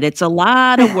dread? It's a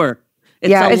lot of work.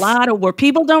 It's a lot of work.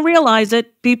 People don't realize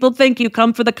it. People think you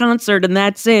come for the concert and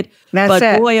that's it.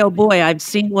 But boy, oh boy, I've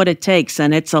seen what it takes,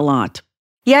 and it's a lot.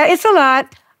 Yeah, it's a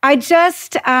lot. I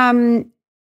just, no,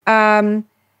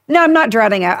 I'm not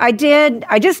dreading it. I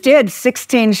just did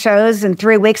 16 shows in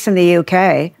 3 weeks in the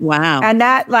UK. Wow. And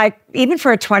that, even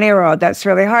for a 20-year-old, that's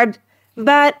really hard.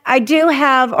 But I do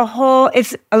have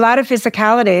it's a lot of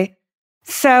physicality.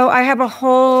 So I have a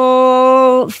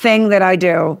whole thing that I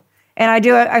do. And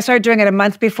I started doing it a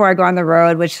month before I go on the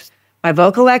road, which my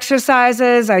vocal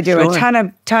exercises, I do a ton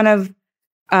of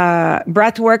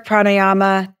breath work,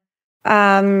 pranayama.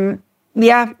 I'm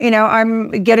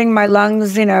getting my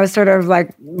lungs, sort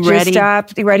of juiced up,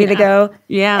 ready to go.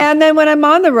 Yeah. And then when I'm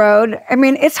on the road,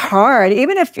 it's hard.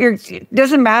 Even if it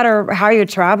doesn't matter how you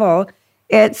travel,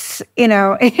 it's,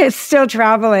 it's still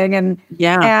traveling. And, you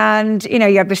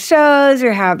have the shows,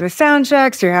 you have the sound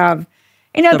checks, you have,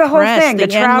 the whole thing, the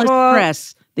travel.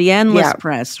 The endless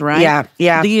press, right?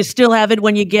 Yeah. Do you still have it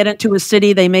when you get into a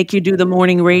city, they make you do the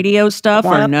morning radio stuff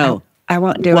or no? I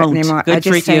won't do it anymore. Good I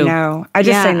just say no. I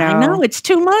just say no. I know, it's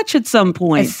too much at some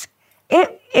point.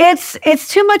 It's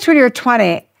too much when you're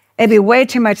 20. It'd be way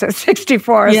too much at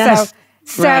 64. Yes.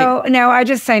 So no, I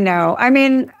just say no.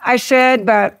 I should,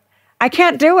 but I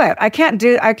can't do it. I can't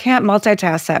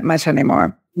multitask that much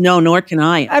anymore. No, nor can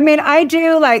I. I mean, I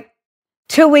do like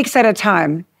 2 weeks at a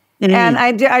time. Mm-hmm. And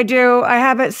I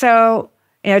have it so,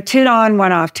 2 on,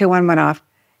 1 off, 2 on, 1 off.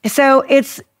 So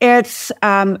it's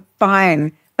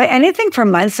fine. But anything for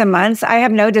months and months, I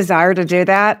have no desire to do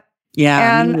that.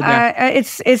 Yeah. And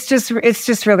it's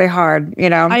just really hard,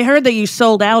 I heard that you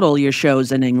sold out all your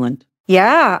shows in England.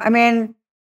 Yeah. I mean,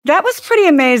 that was pretty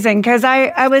amazing because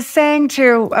I was doing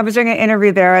an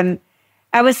interview there, and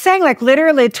I was saying, like,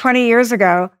 literally 20 years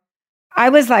ago, I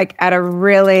was like at a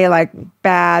really like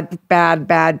bad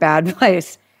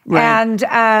place. Right. And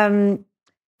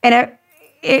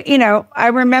I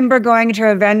remember going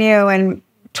to a venue and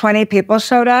 20 people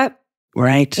showed up.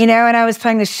 Right. And I was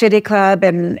playing the shitty club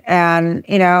and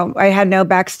I had no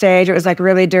backstage. It was like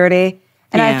really dirty.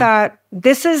 And I thought,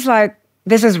 this is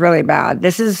really bad.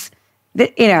 This is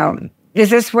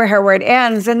where it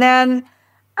ends? And then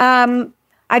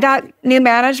I got new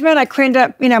management. I cleaned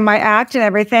up, my act and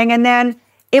everything. And then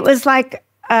it was like,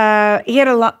 he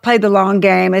had played the long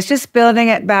game. It's just building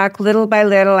it back little by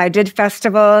little. I did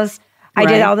festivals. I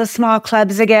did all the small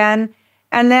clubs again.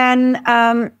 And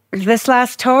then this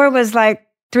last tour was like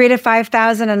 3,000 to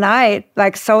 5,000 a night,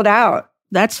 like sold out.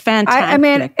 That's fantastic. I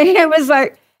mean, it was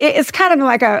like, it's kind of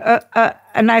like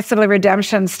a nice little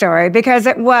redemption story because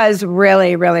it was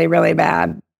really, really, really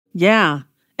bad. Yeah.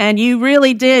 And you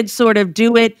really did sort of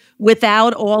do it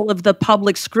without all of the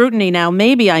public scrutiny. Now,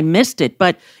 maybe I missed it,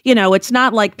 but, it's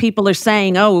not like people are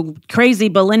saying, oh, crazy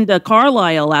Belinda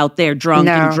Carlisle out there drunk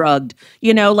and drugged.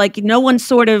 Like no one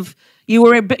sort of, you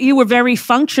were very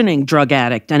functioning drug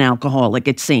addict and alcoholic,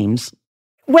 it seems.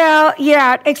 Well,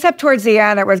 yeah, except towards the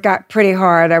end, it got pretty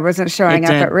hard. I wasn't showing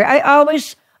up.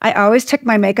 I always took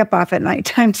my makeup off at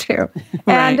nighttime too.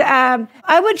 Right. And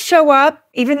I would show up,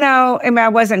 even though I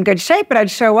wasn't in good shape, but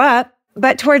I'd show up.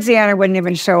 But towards the end, I wouldn't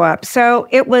even show up. So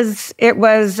it was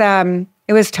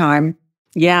time.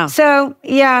 Yeah. So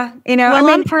yeah, Well,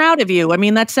 I'm proud of you. I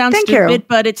mean, that sounds stupid,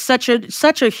 but it's such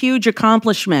a huge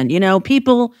accomplishment.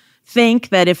 People think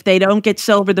that if they don't get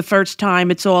sober the first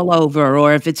time, it's all over,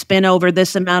 or if it's been over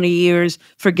this amount of years,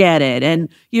 forget it. And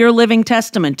you're a living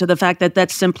testament to the fact that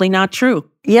that's simply not true.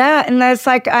 Yeah, and that's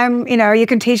like you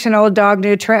can teach an old dog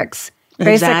new tricks.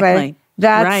 Basically, exactly.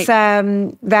 That's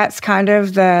right. That's kind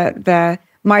of the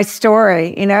my story.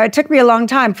 It took me a long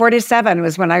time. 47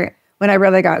 was when I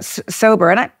really got sober,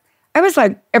 and I was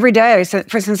like every day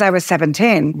since I was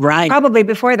 17. Right, probably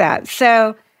before that.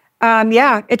 So.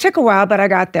 It took a while, but I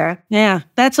got there. Yeah,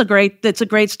 that's a great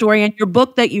story. And your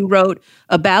book that you wrote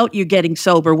about you getting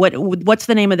sober, what's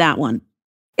the name of that one?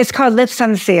 It's called Lips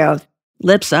Unsealed.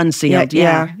 Lips Unsealed,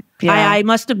 yeah. I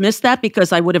must have missed that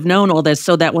because I would have known all this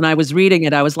so that when I was reading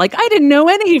it, I was like, I didn't know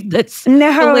any of this.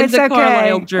 No, it's okay.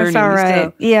 Carlisle journey. It's all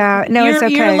right. So Yeah, no, it's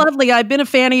okay. You're lovely. I've been a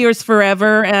fan of yours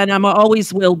forever, and I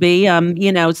always will be.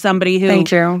 Somebody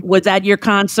who was at your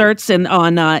concerts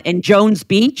in Jones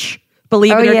Beach.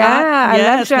 Believe it or not.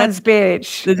 I love Jones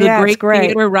Beach. The great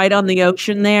theater right on the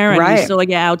ocean there. And we saw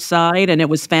you outside, and it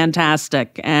was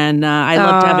fantastic. And I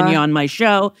loved having you on my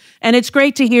show. And it's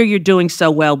great to hear you're doing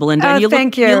so well, Belinda.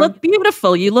 Thank you. You look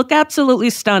beautiful. You look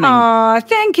absolutely stunning. Oh,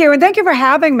 thank you. And thank you for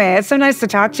having me. It's so nice to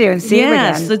talk to you and see you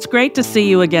again. Yes, it's great to see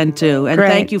you again, too. And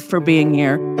thank you for being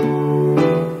here.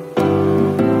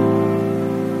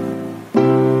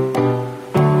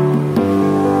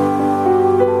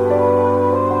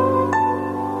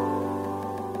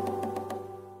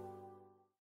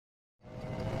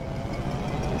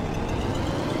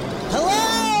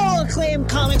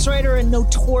 Comics writer and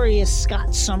notorious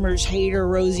Scott Summers hater,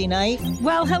 Rosie Knight.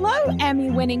 Well, hello,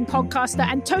 Emmy-winning podcaster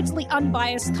and totally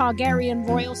unbiased Targaryen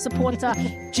royal supporter,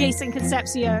 Jason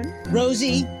Concepcion.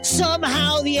 Rosie,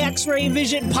 somehow the X-Ray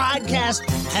Vision podcast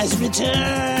has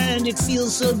returned. It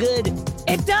feels so good.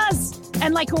 It does.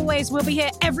 And like always, we'll be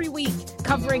here every week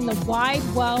covering the wide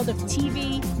world of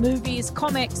TV, movies,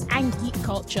 comics, and geek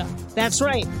culture. That's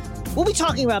right. We'll be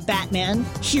talking about Batman,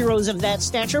 heroes of that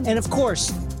stature, and of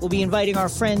course, we'll be inviting our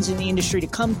friends in the industry to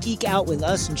come geek out with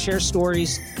us and share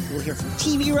stories. We'll hear from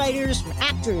TV writers, from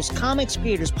actors, comics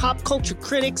creators, pop culture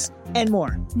critics, and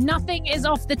more. Nothing is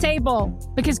off the table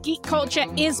because geek culture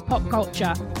is pop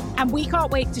culture, and we can't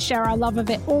wait to share our love of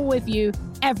it all with you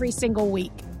every single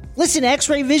week. Listen to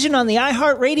X-Ray Vision on the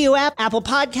iHeartRadio app, Apple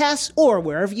Podcasts, or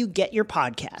wherever you get your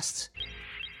podcasts.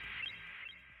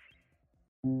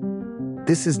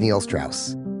 This is Neil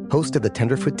Strauss, host of the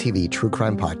Tenderfoot TV True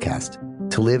Crime Podcast,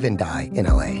 To Live and Die in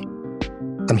LA.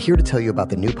 I'm here to tell you about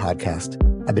the new podcast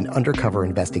I've been undercover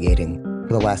investigating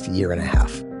for the last year and a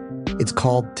half. It's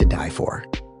called To Die For.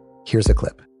 Here's a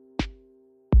clip.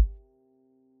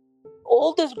 All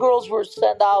all these girls were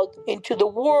sent out into the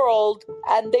world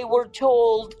and they were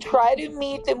told, try to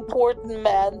meet important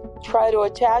men, try to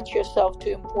attach yourself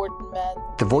to important men.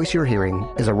 The voice you're hearing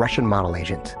is a Russian model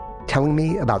agent telling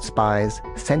me about spies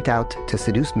sent out to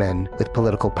seduce men with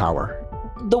political power.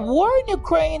 The war in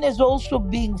Ukraine is also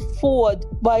being fought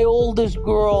by all these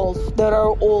girls that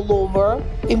are all over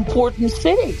important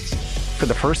cities. For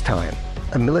the first time,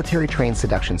 a military-trained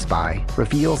seduction spy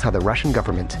reveals how the Russian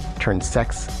government turned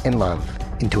sex and love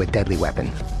into a deadly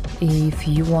weapon. If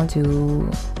you want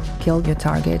to kill your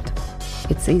target,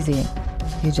 it's easy.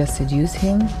 You just seduce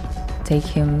him, take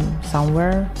him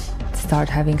somewhere, start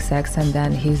having sex, and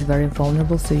then he's very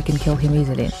vulnerable, so you can kill him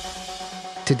easily.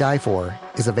 To Die For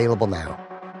is available now.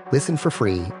 Listen for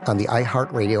free on the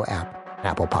iHeartRadio app,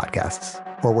 Apple Podcasts,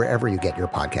 or wherever you get your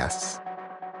podcasts.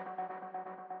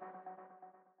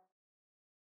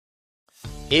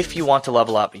 If you want to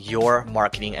level up your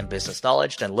marketing and business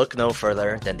knowledge, then look no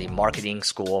further than the Marketing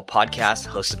School podcast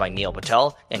hosted by Neil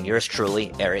Patel and yours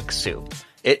truly, Eric Su.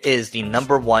 It is the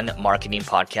 #1 marketing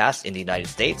podcast in the United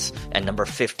States and number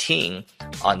 15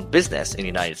 on business in the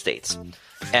United States.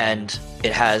 And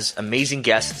it has amazing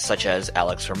guests such as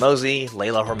Alex Hormozi,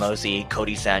 Layla Hormozi,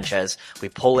 Cody Sanchez. We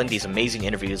pull in these amazing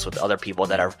interviews with other people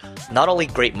that are not only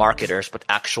great marketers, but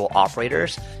actual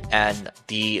operators. And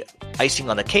the icing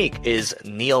on the cake is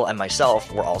Neil and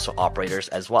myself were also operators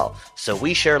as well. So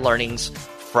we share learnings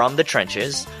from the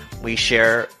trenches. We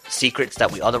share secrets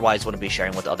that we otherwise wouldn't be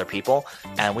sharing with other people.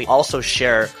 And we also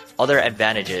share other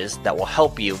advantages that will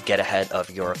help you get ahead of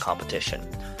your competition.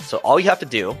 So all you have to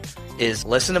do is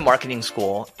listen to Marketing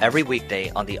School every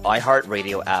weekday on the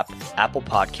iHeartRadio app, Apple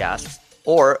Podcasts,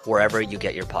 or wherever you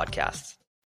get your podcasts.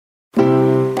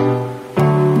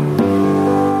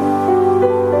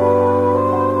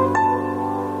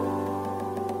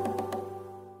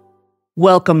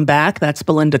 Welcome back. That's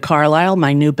Belinda Carlisle,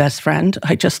 my new best friend.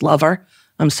 I just love her.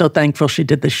 I'm so thankful she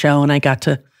did the show and I got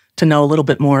to know a little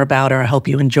bit more about her. I hope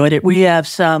you enjoyed it. We have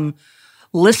some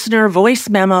listener voice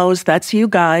memos. That's you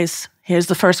guys. Here's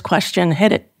the first question.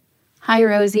 Hit it. Hi,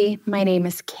 Rosie. My name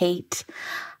is Kate.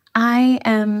 I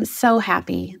am so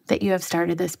happy that you have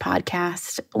started this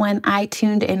podcast. When I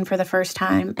tuned in for the first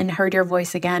time and heard your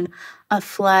voice again, a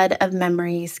flood of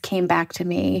memories came back to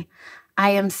me.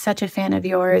 I am such a fan of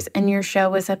yours, and your show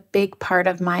was a big part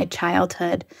of my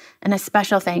childhood and a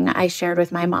special thing I shared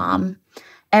with my mom.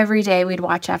 Every day we'd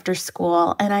watch after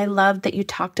school, and I loved that you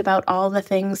talked about all the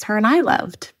things her and I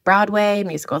loved. Broadway,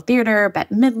 musical theater,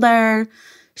 Bette Midler.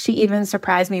 She even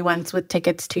surprised me once with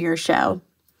tickets to your show.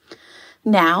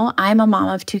 Now, I'm a mom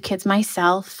of 2 kids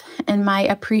myself, and my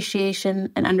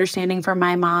appreciation and understanding for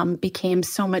my mom became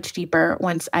so much deeper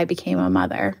once I became a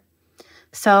mother.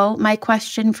 So my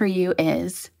question for you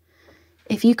is,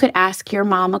 if you could ask your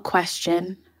mom a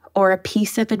question or a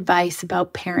piece of advice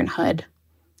about parenthood,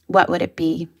 what would it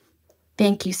be?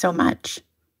 Thank you so much.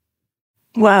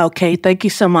 Wow, Kate, thank you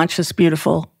so much. It's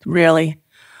beautiful, really.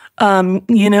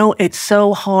 It's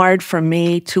so hard for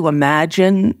me to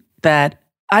imagine that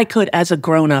I could, as a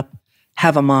grown-up,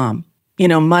 have a mom.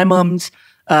 My mom's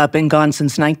been gone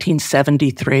since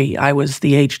 1973. I was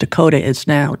the age Dakota is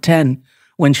now, 10,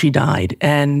 when she died.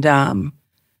 And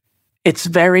it's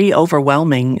very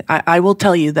overwhelming. I will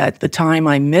tell you that the time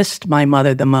I missed my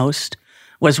mother the most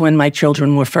was when my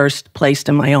children were first placed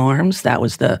in my arms. That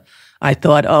was I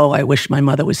thought, I wish my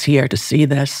mother was here to see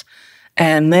this.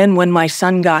 And then when my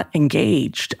son got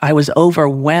engaged, I was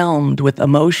overwhelmed with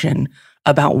emotion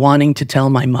about wanting to tell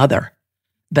my mother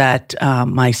that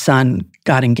my son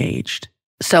got engaged.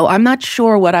 So I'm not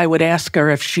sure what I would ask her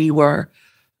if she were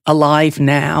alive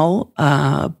now,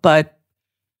 but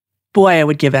boy, I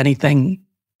would give anything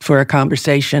for a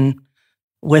conversation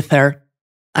with her.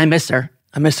 I miss her.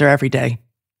 I miss her every day.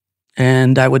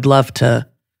 And I would love to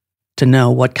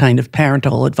know what kind of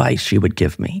parental advice she would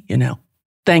give me,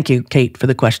 Thank you, Kate, for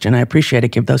the question. I appreciate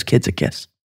it. Give those kids a kiss.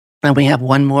 And we have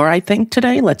one more, I think,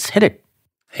 today. Let's hit it.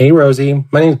 Hey, Rosie.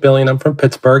 My name's Billy, and I'm from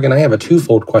Pittsburgh, and I have a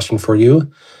twofold question for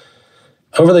you.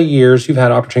 Over the years, you've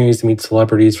had opportunities to meet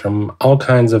celebrities from all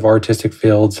kinds of artistic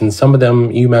fields, and some of them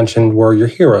you mentioned were your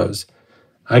heroes.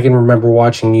 I can remember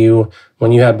watching you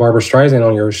when you had Barbra Streisand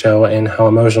on your show and how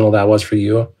emotional that was for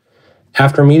you.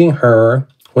 After meeting her,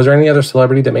 was there any other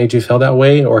celebrity that made you feel that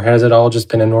way, or has it all just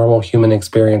been a normal human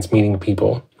experience meeting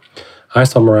people? I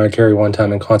saw Mariah Carey one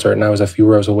time in concert, and I was a few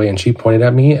rows away, and she pointed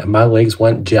at me, and my legs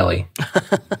went jelly.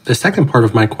 The second part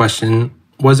of my question,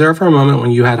 was there ever a moment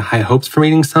when you had high hopes for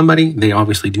meeting somebody, they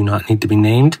obviously do not need to be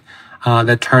named,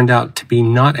 that turned out to be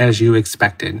not as you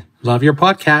expected? Love your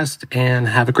podcast, and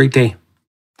have a great day.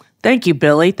 Thank you,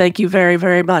 Billy. Thank you very,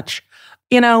 very much.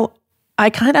 I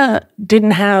kind of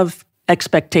didn't have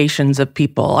expectations of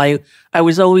people. I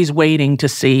was always waiting to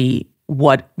see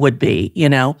what would be, you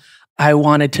know. I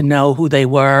wanted to know who they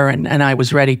were, and I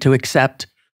was ready to accept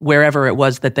wherever it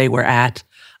was that they were at.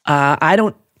 I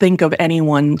don't think of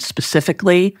anyone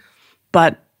specifically,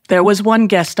 but there was one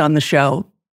guest on the show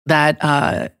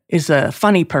that is a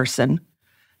funny person,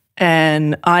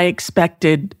 and I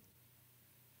expected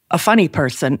a funny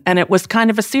person, and it was kind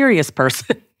of a serious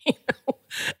person. You know?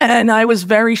 And I was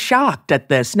very shocked at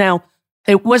this. Now,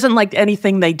 it wasn't like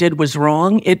anything they did was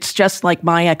wrong. It's just like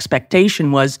my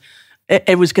expectation was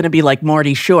it was going to be like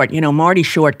Marty Short. You know, Marty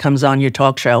Short comes on your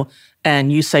talk show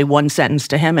and you say one sentence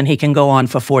to him and he can go on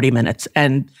for 40 minutes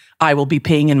and I will be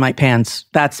peeing in my pants.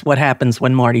 That's what happens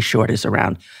when Marty Short is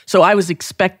around. So I was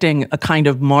expecting a kind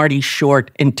of Marty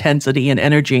Short intensity and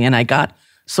energy, and I got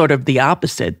sort of the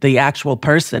opposite. The actual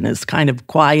person is kind of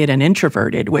quiet and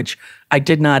introverted, which I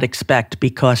did not expect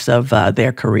because of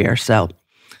their career. So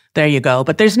there you go.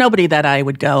 But there's nobody that I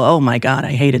would go, oh my God,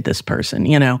 I hated this person.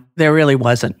 You know, there really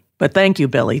wasn't. But thank you,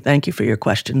 Billy. Thank you for your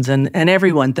questions. And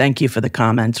everyone, thank you for the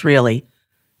comments. Really,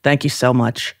 thank you so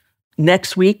much.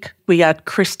 Next week, we got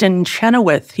Kristen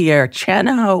Chenoweth here.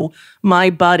 Cheno, my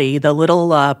buddy, the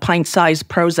little pint-sized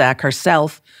Prozac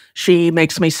herself. She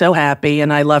makes me so happy,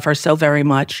 and I love her so very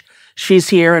much. She's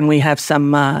here, and we have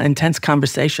some intense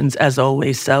conversations, as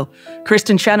always. So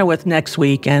Kristen Chenoweth next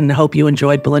week, and hope you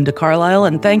enjoyed Belinda Carlisle,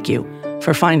 and thank you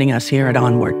for finding us here at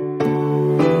Onward.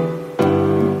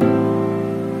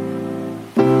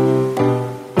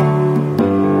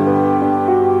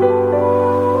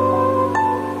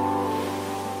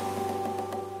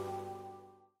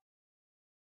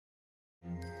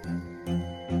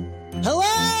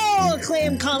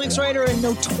 Comics writer and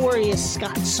notorious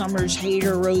Scott Summers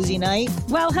hater, Rosie Knight.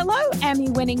 Well, hello,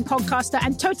 Emmy-winning podcaster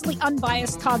and totally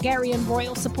unbiased Targaryen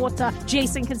royal supporter,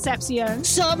 Jason Concepcion.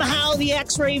 Somehow the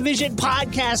X-Ray Vision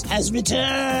podcast has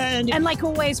returned. And like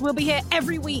always, we'll be here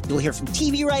every week. You'll hear from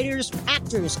TV writers,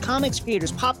 actors, comics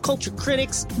creators, pop culture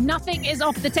critics. Nothing is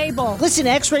off the table. Listen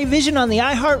to X-Ray Vision on the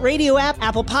iHeartRadio app,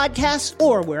 Apple Podcasts,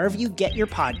 or wherever you get your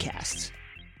podcasts.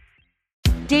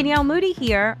 Danielle Moody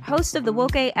here, host of the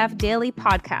Woke AF Daily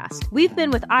podcast. We've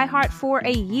been with iHeart for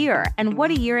a year, and what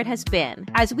a year it has been.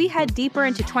 As we head deeper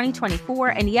into 2024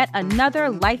 and yet another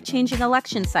life-changing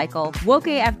election cycle, Woke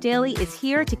AF Daily is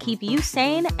here to keep you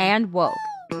sane and woke.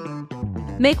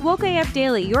 Make Woke AF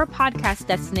Daily your podcast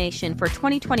destination for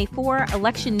 2024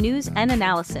 election news and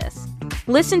analysis.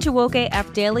 Listen to Woke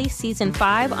AF Daily Season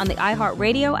 5 on the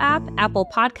iHeartRadio app, Apple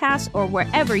Podcasts, or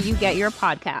wherever you get your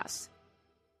podcasts.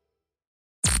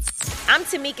 I'm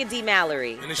Tamika D.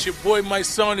 Mallory. And it's your boy, my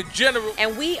son, the General.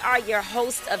 And we are your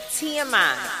hosts of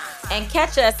TMI. And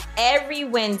catch us every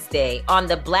Wednesday on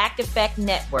the Black Effect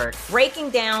Network,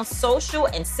 breaking down social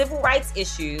and civil rights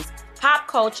issues, pop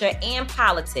culture, and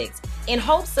politics, in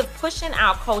hopes of pushing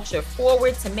our culture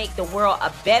forward to make the world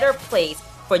a better place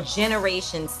for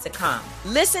generations to come.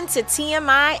 Listen to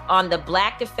TMI on the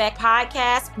Black Effect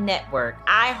Podcast Network,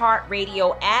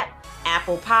 iHeartRadio app,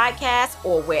 Apple Podcasts,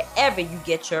 or wherever you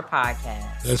get your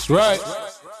podcasts. That's right.